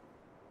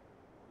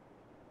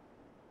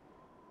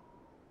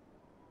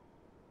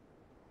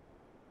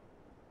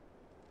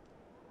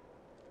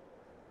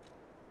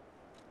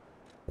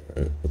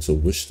 Alright, what's a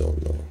wish stone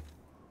though?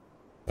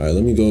 Alright,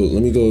 let me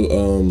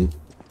go,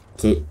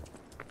 cook.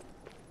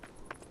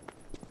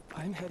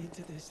 I'm headed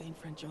to the St.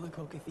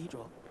 Frangelico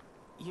Cathedral.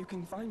 You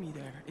can find me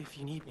there if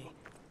you need me.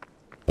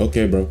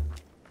 Okay, bro.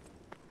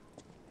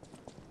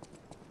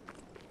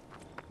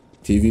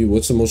 TV,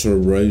 what's the most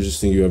outrageous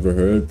thing you ever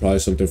heard? Probably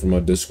something from my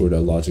Discord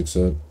that Logic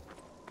said.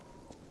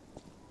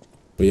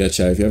 But yeah,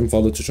 chat, if you haven't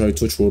followed to try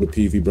Twitch World of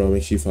PV, bro,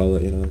 make sure you follow,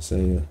 you know what I'm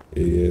saying?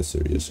 Yeah, yes,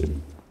 sir, yes, sir.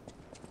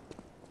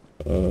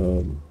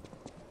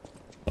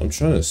 I'm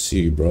trying to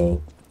see,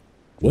 bro.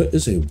 What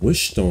is a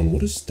wish stone?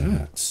 What is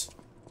that?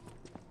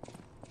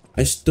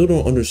 I still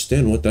don't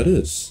understand what that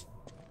is.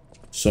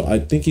 So I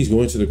think he's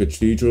going to the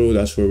cathedral.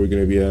 That's where we're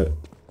gonna be at.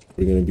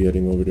 We're gonna be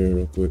heading over there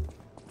real quick.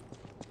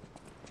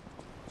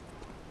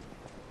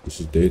 This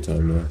is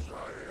daytime now.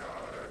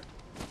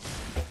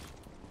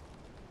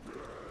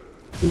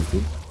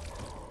 Goofy.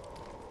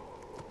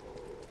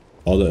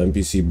 All the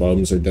NPC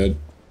bottoms are dead.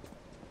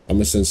 I'm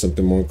gonna send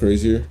something more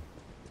crazier.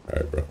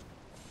 Alright, bro.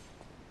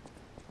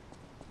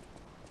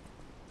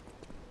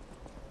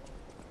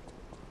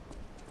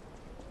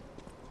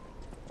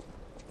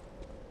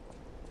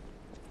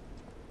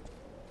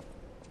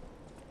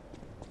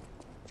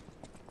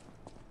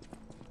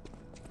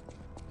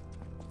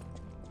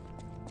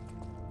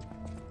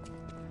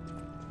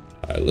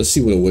 Alright, let's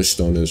see what a wish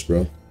stone is,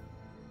 bro.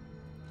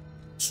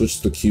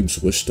 Switch the cube's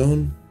wish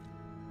stone.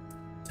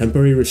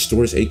 Temporary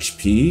restores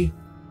HP?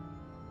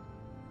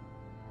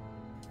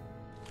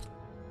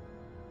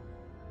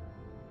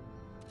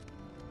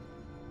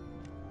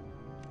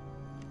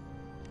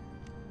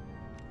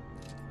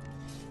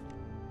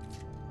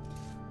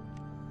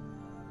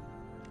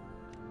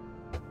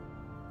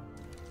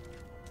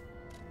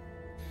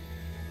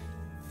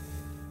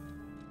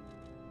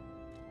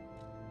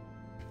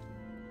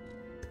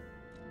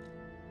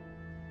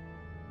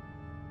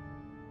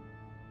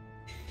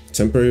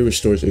 Temporary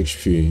restores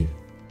HP.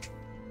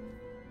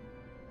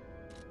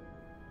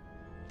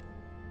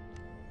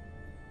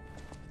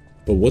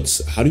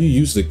 But how do you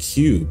use the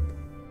cube?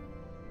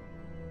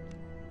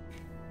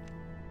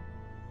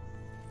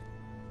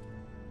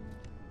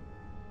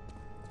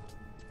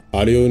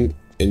 Audio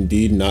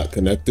indeed not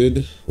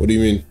connected? What do you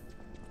mean?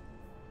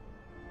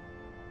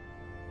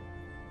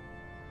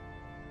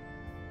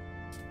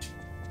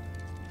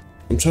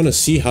 I'm trying to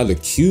see how the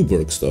cube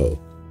works though.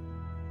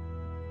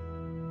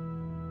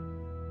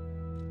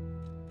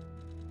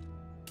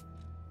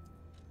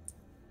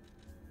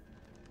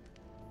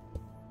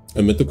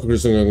 I meant the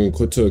person I can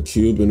put to a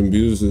cube and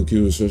abuse the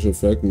cube with such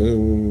effect.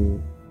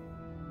 Man.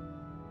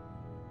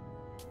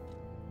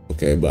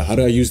 Okay, but how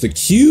do I use the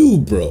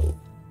cube, bro?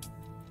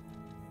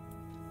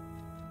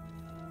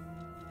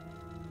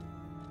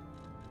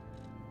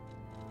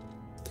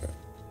 Okay.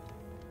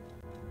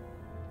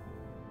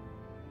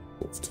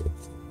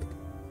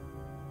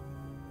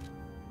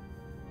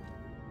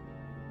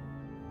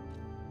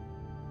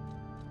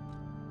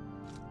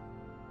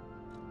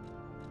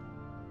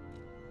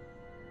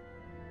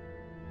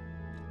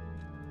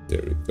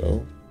 There we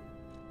go.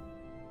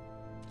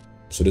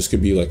 So this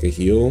could be like a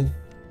heal.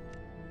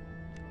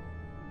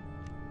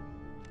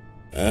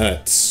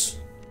 That's...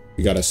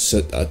 We gotta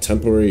set a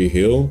temporary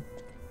heal.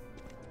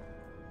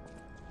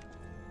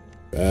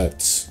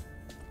 That's...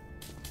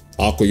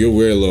 Aqua, you're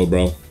weird, little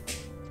bro.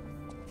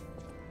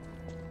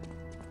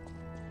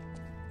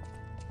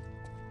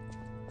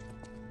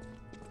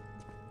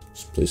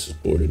 This place is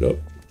boarded up.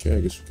 Okay,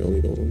 I guess we can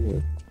only go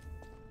one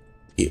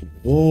way.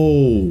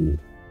 Whoa!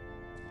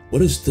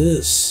 What is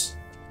this?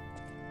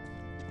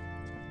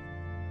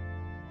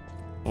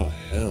 Oh,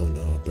 hell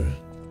no, bro.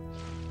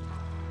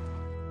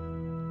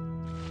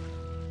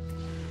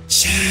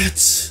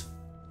 Chat!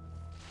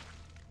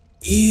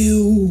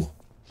 Ew!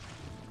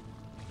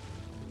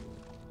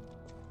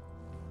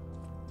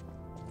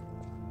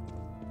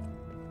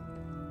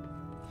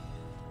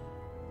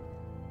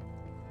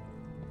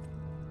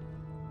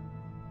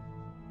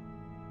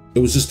 It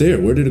was just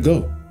there. Where did it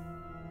go?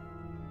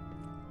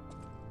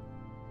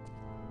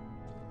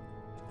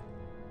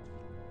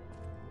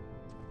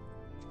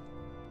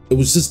 It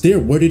was just there.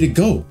 Where did it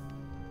go?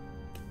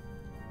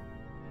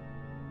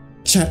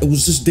 Chat, it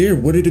was just there.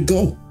 Where did it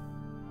go?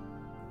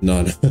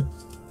 No, no.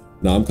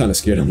 No, I'm kind of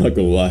scared. I'm not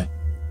gonna lie.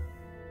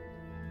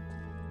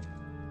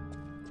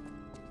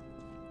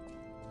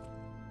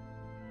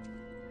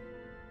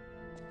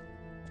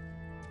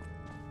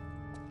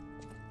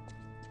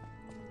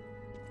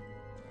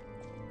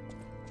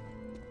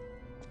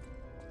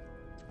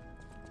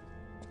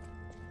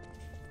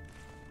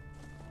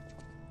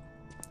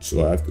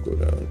 So I have to go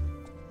down.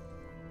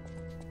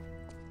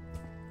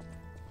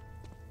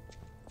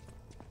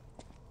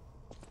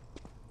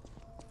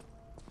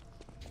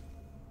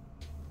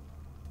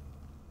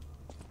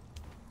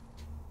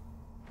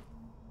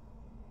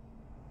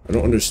 I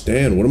don't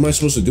understand. What am I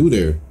supposed to do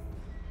there?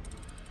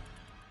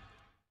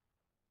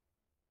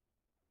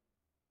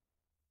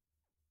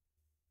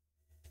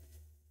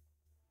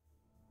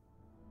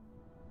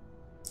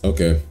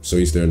 Okay, so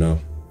he's there now.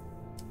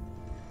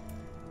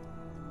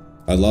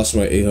 I lost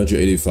my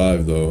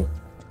 885 though.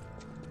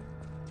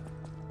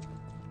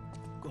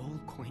 Gold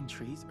coin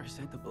trees are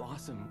said to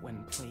blossom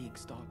when plague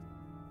stalks.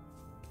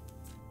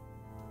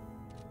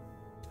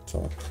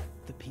 Talk.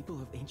 The people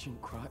of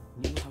ancient Krot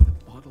knew how to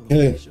bottle a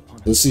Hey, wish upon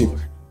a let's see.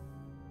 star.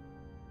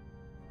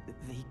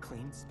 They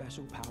claimed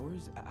special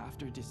powers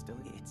after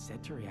distilling. It's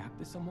said to react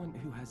to someone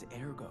who has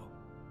ergo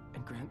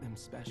and grant them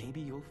special.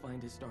 Maybe you'll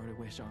find a star to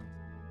wish on.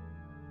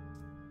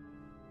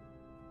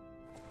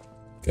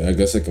 Okay, I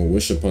guess I can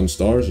wish upon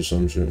stars or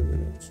some shit.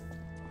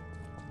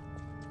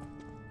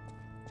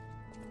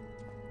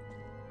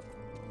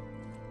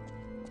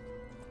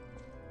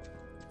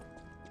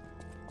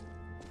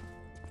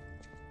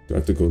 Do I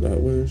have to go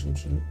that way or some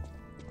shit?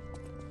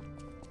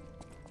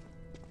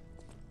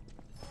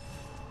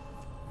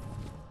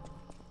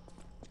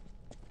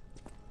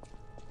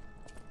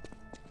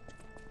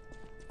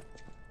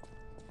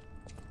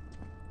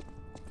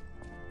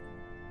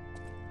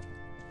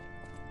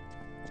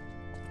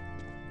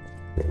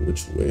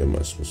 Which way am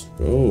I supposed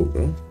to go,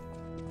 bro?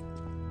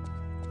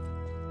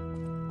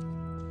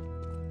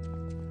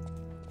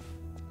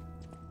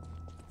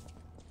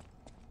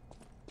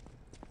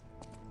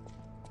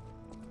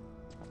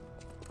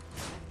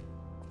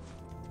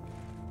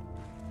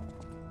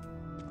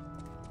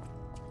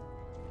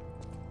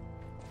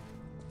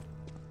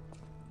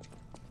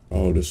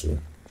 Oh, this way.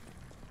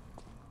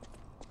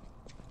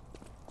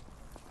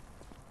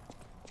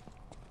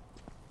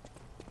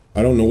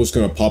 I don't know what's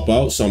gonna pop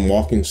out, so I'm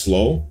walking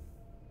slow.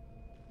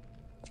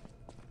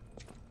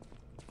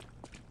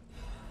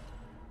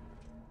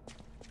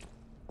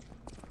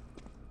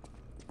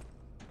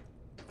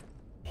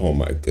 Oh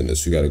my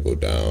goodness, we gotta go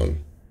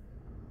down.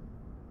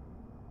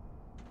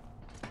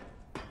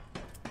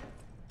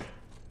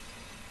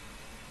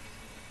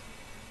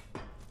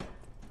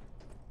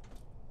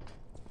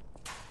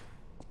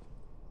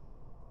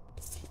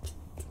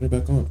 Turn it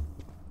back on.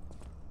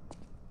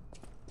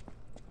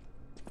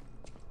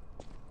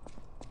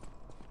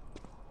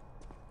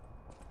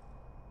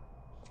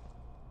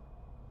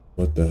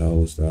 What the hell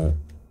was that?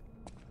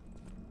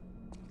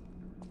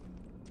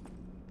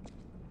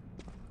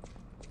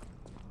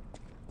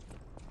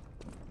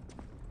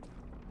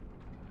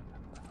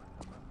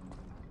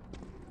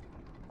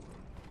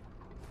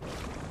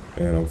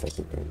 Man, I'm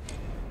fucking done.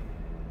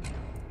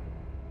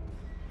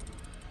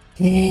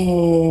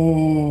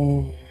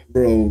 Oh,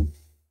 bro.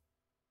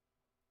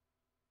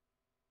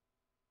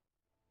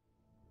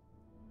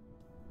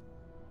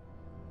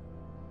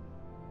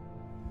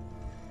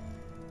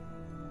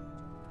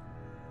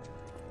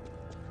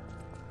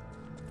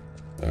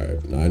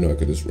 Alright, now I know I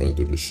could just run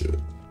through this shit.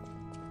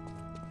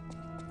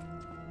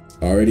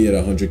 Already at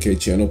 100k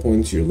channel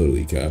points, you're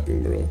literally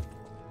capping, bro.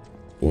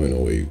 Boy,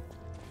 no way.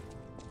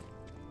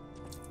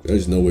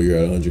 There's no way you're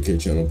at 100k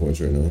channel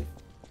points right now.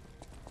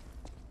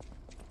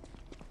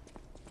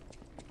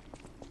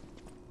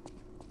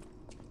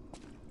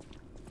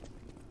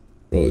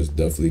 Bro, it's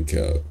definitely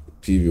cap.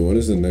 PV, when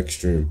is the next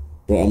stream?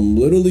 Bro, I'm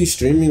literally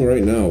streaming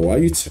right now. Why are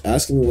you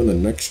asking me when the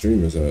next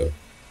stream is at?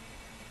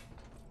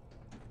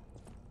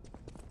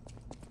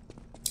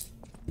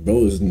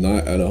 Bro is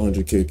not at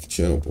 100k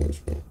channel points,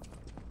 bro.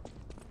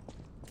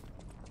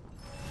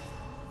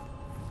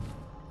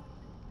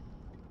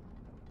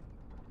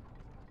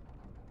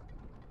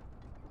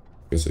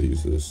 Guess I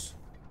use this.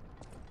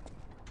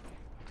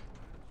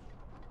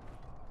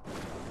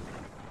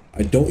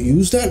 I don't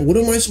use that? What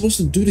am I supposed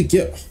to do to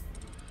get...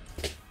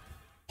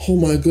 Oh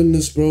my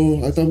goodness,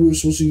 bro. I thought we were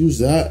supposed to use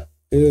that.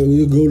 Yeah,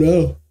 we'll go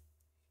now.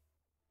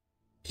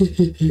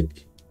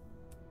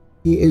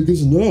 I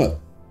guess not.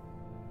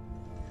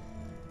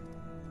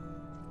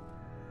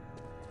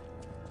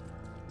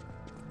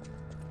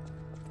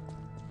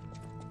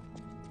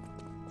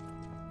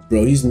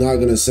 Bro, he's not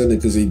gonna send it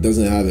because he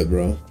doesn't have it,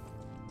 bro.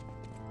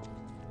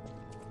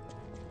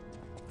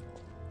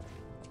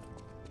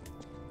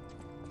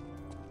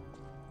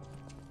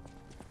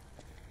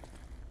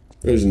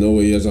 There's no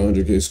way he has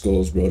 100k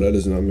skulls, bro. That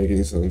does not make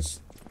any sense.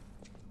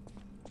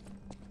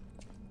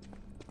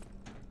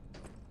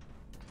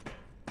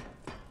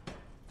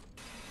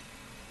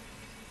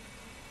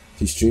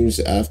 He streams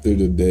after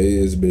the day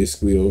is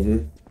basically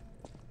over.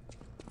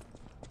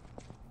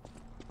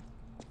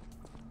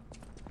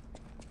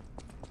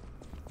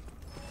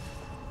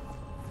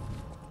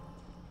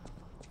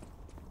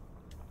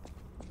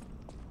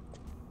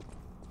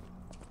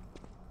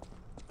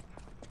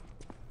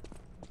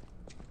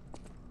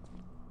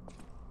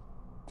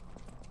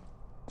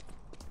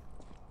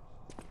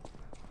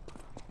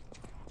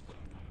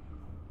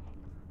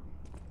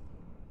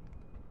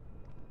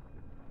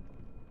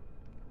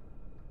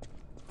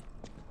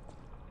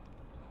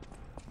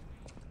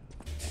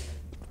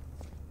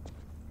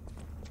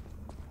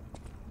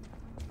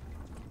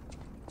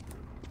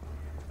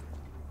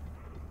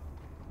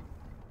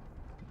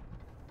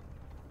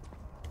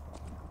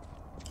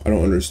 I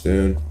don't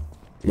understand.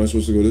 Am I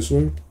supposed to go this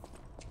way?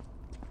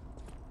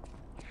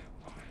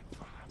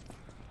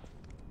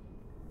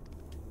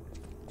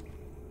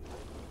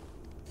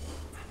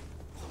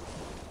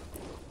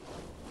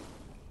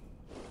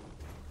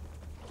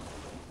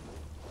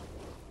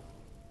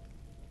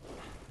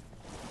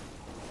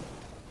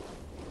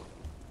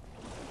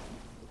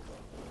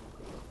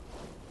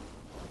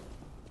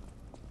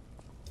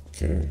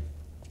 Okay.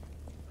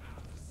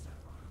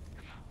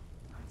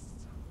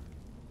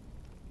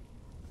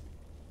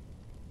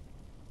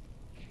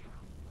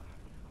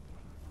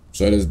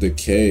 So that is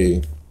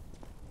decay.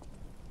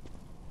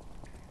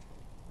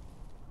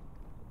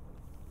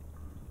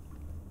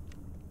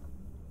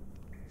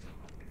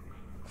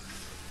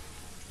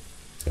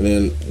 And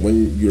then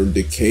when you're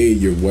decayed,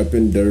 your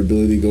weapon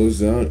durability goes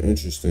down.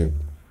 Interesting.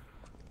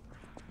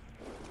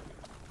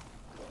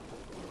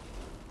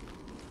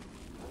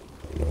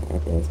 No,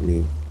 hop off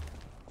me.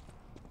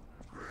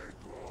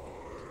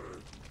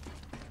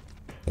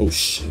 Oh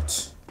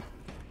shit.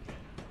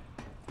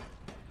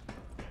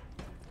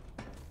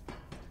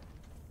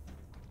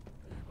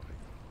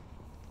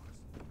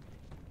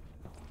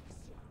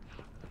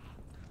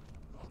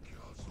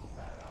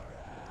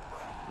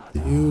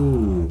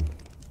 Ew.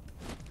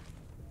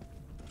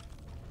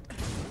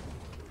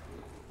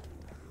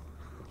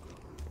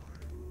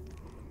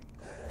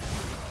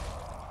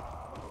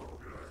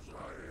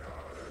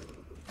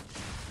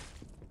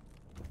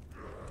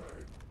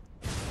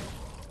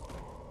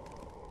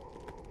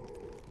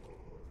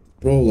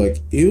 Bro, like,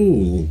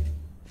 ew.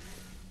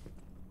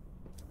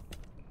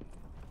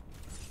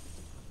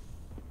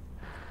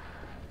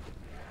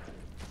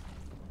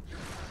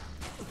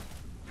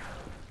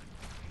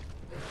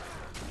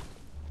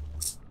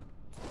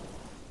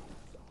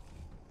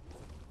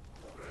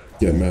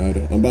 Get mad.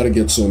 I'm about to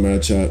get so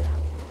mad, chat.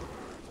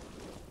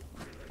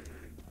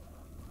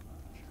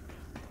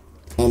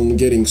 I'm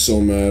getting so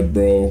mad,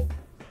 bro.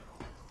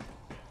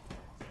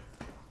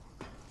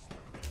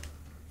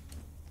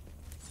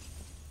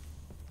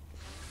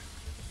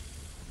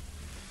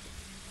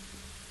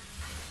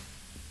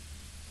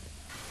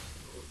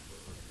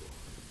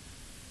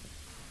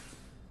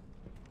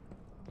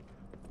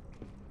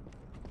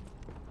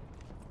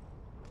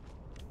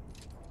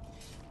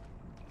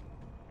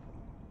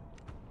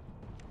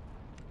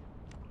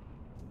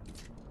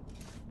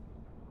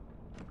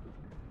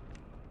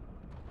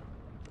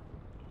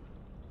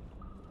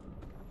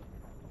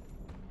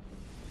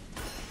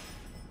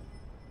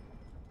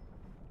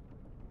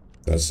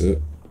 That's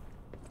it.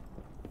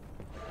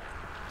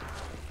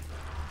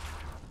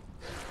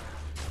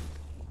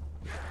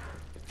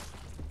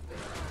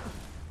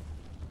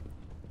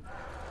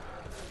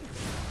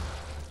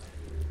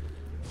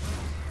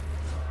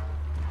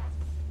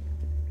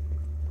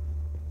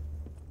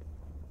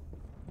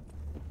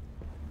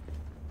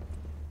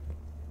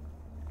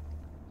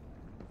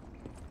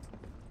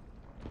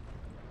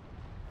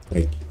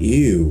 Like,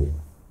 ew.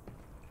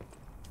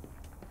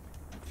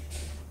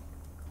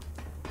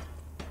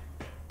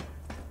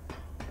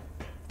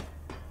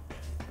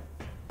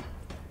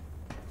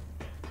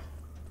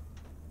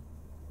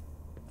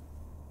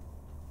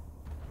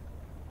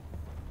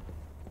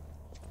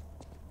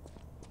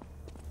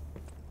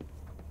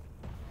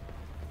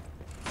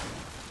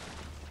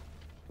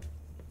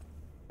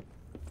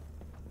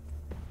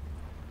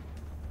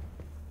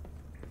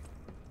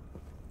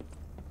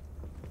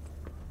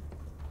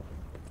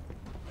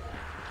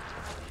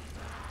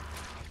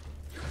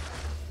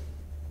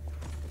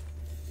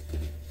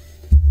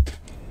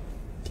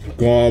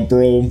 God,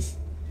 bro.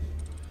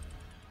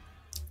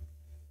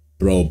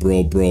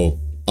 Bro.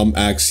 I'm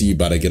actually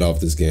about to get off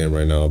this game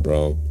right now,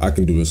 bro. I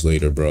can do this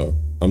later, bro.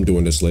 I'm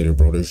doing this later,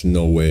 bro. There's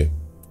no way.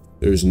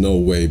 There's no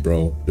way,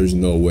 bro. There's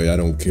no way. I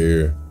don't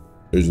care.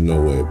 There's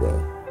no way,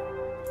 bro.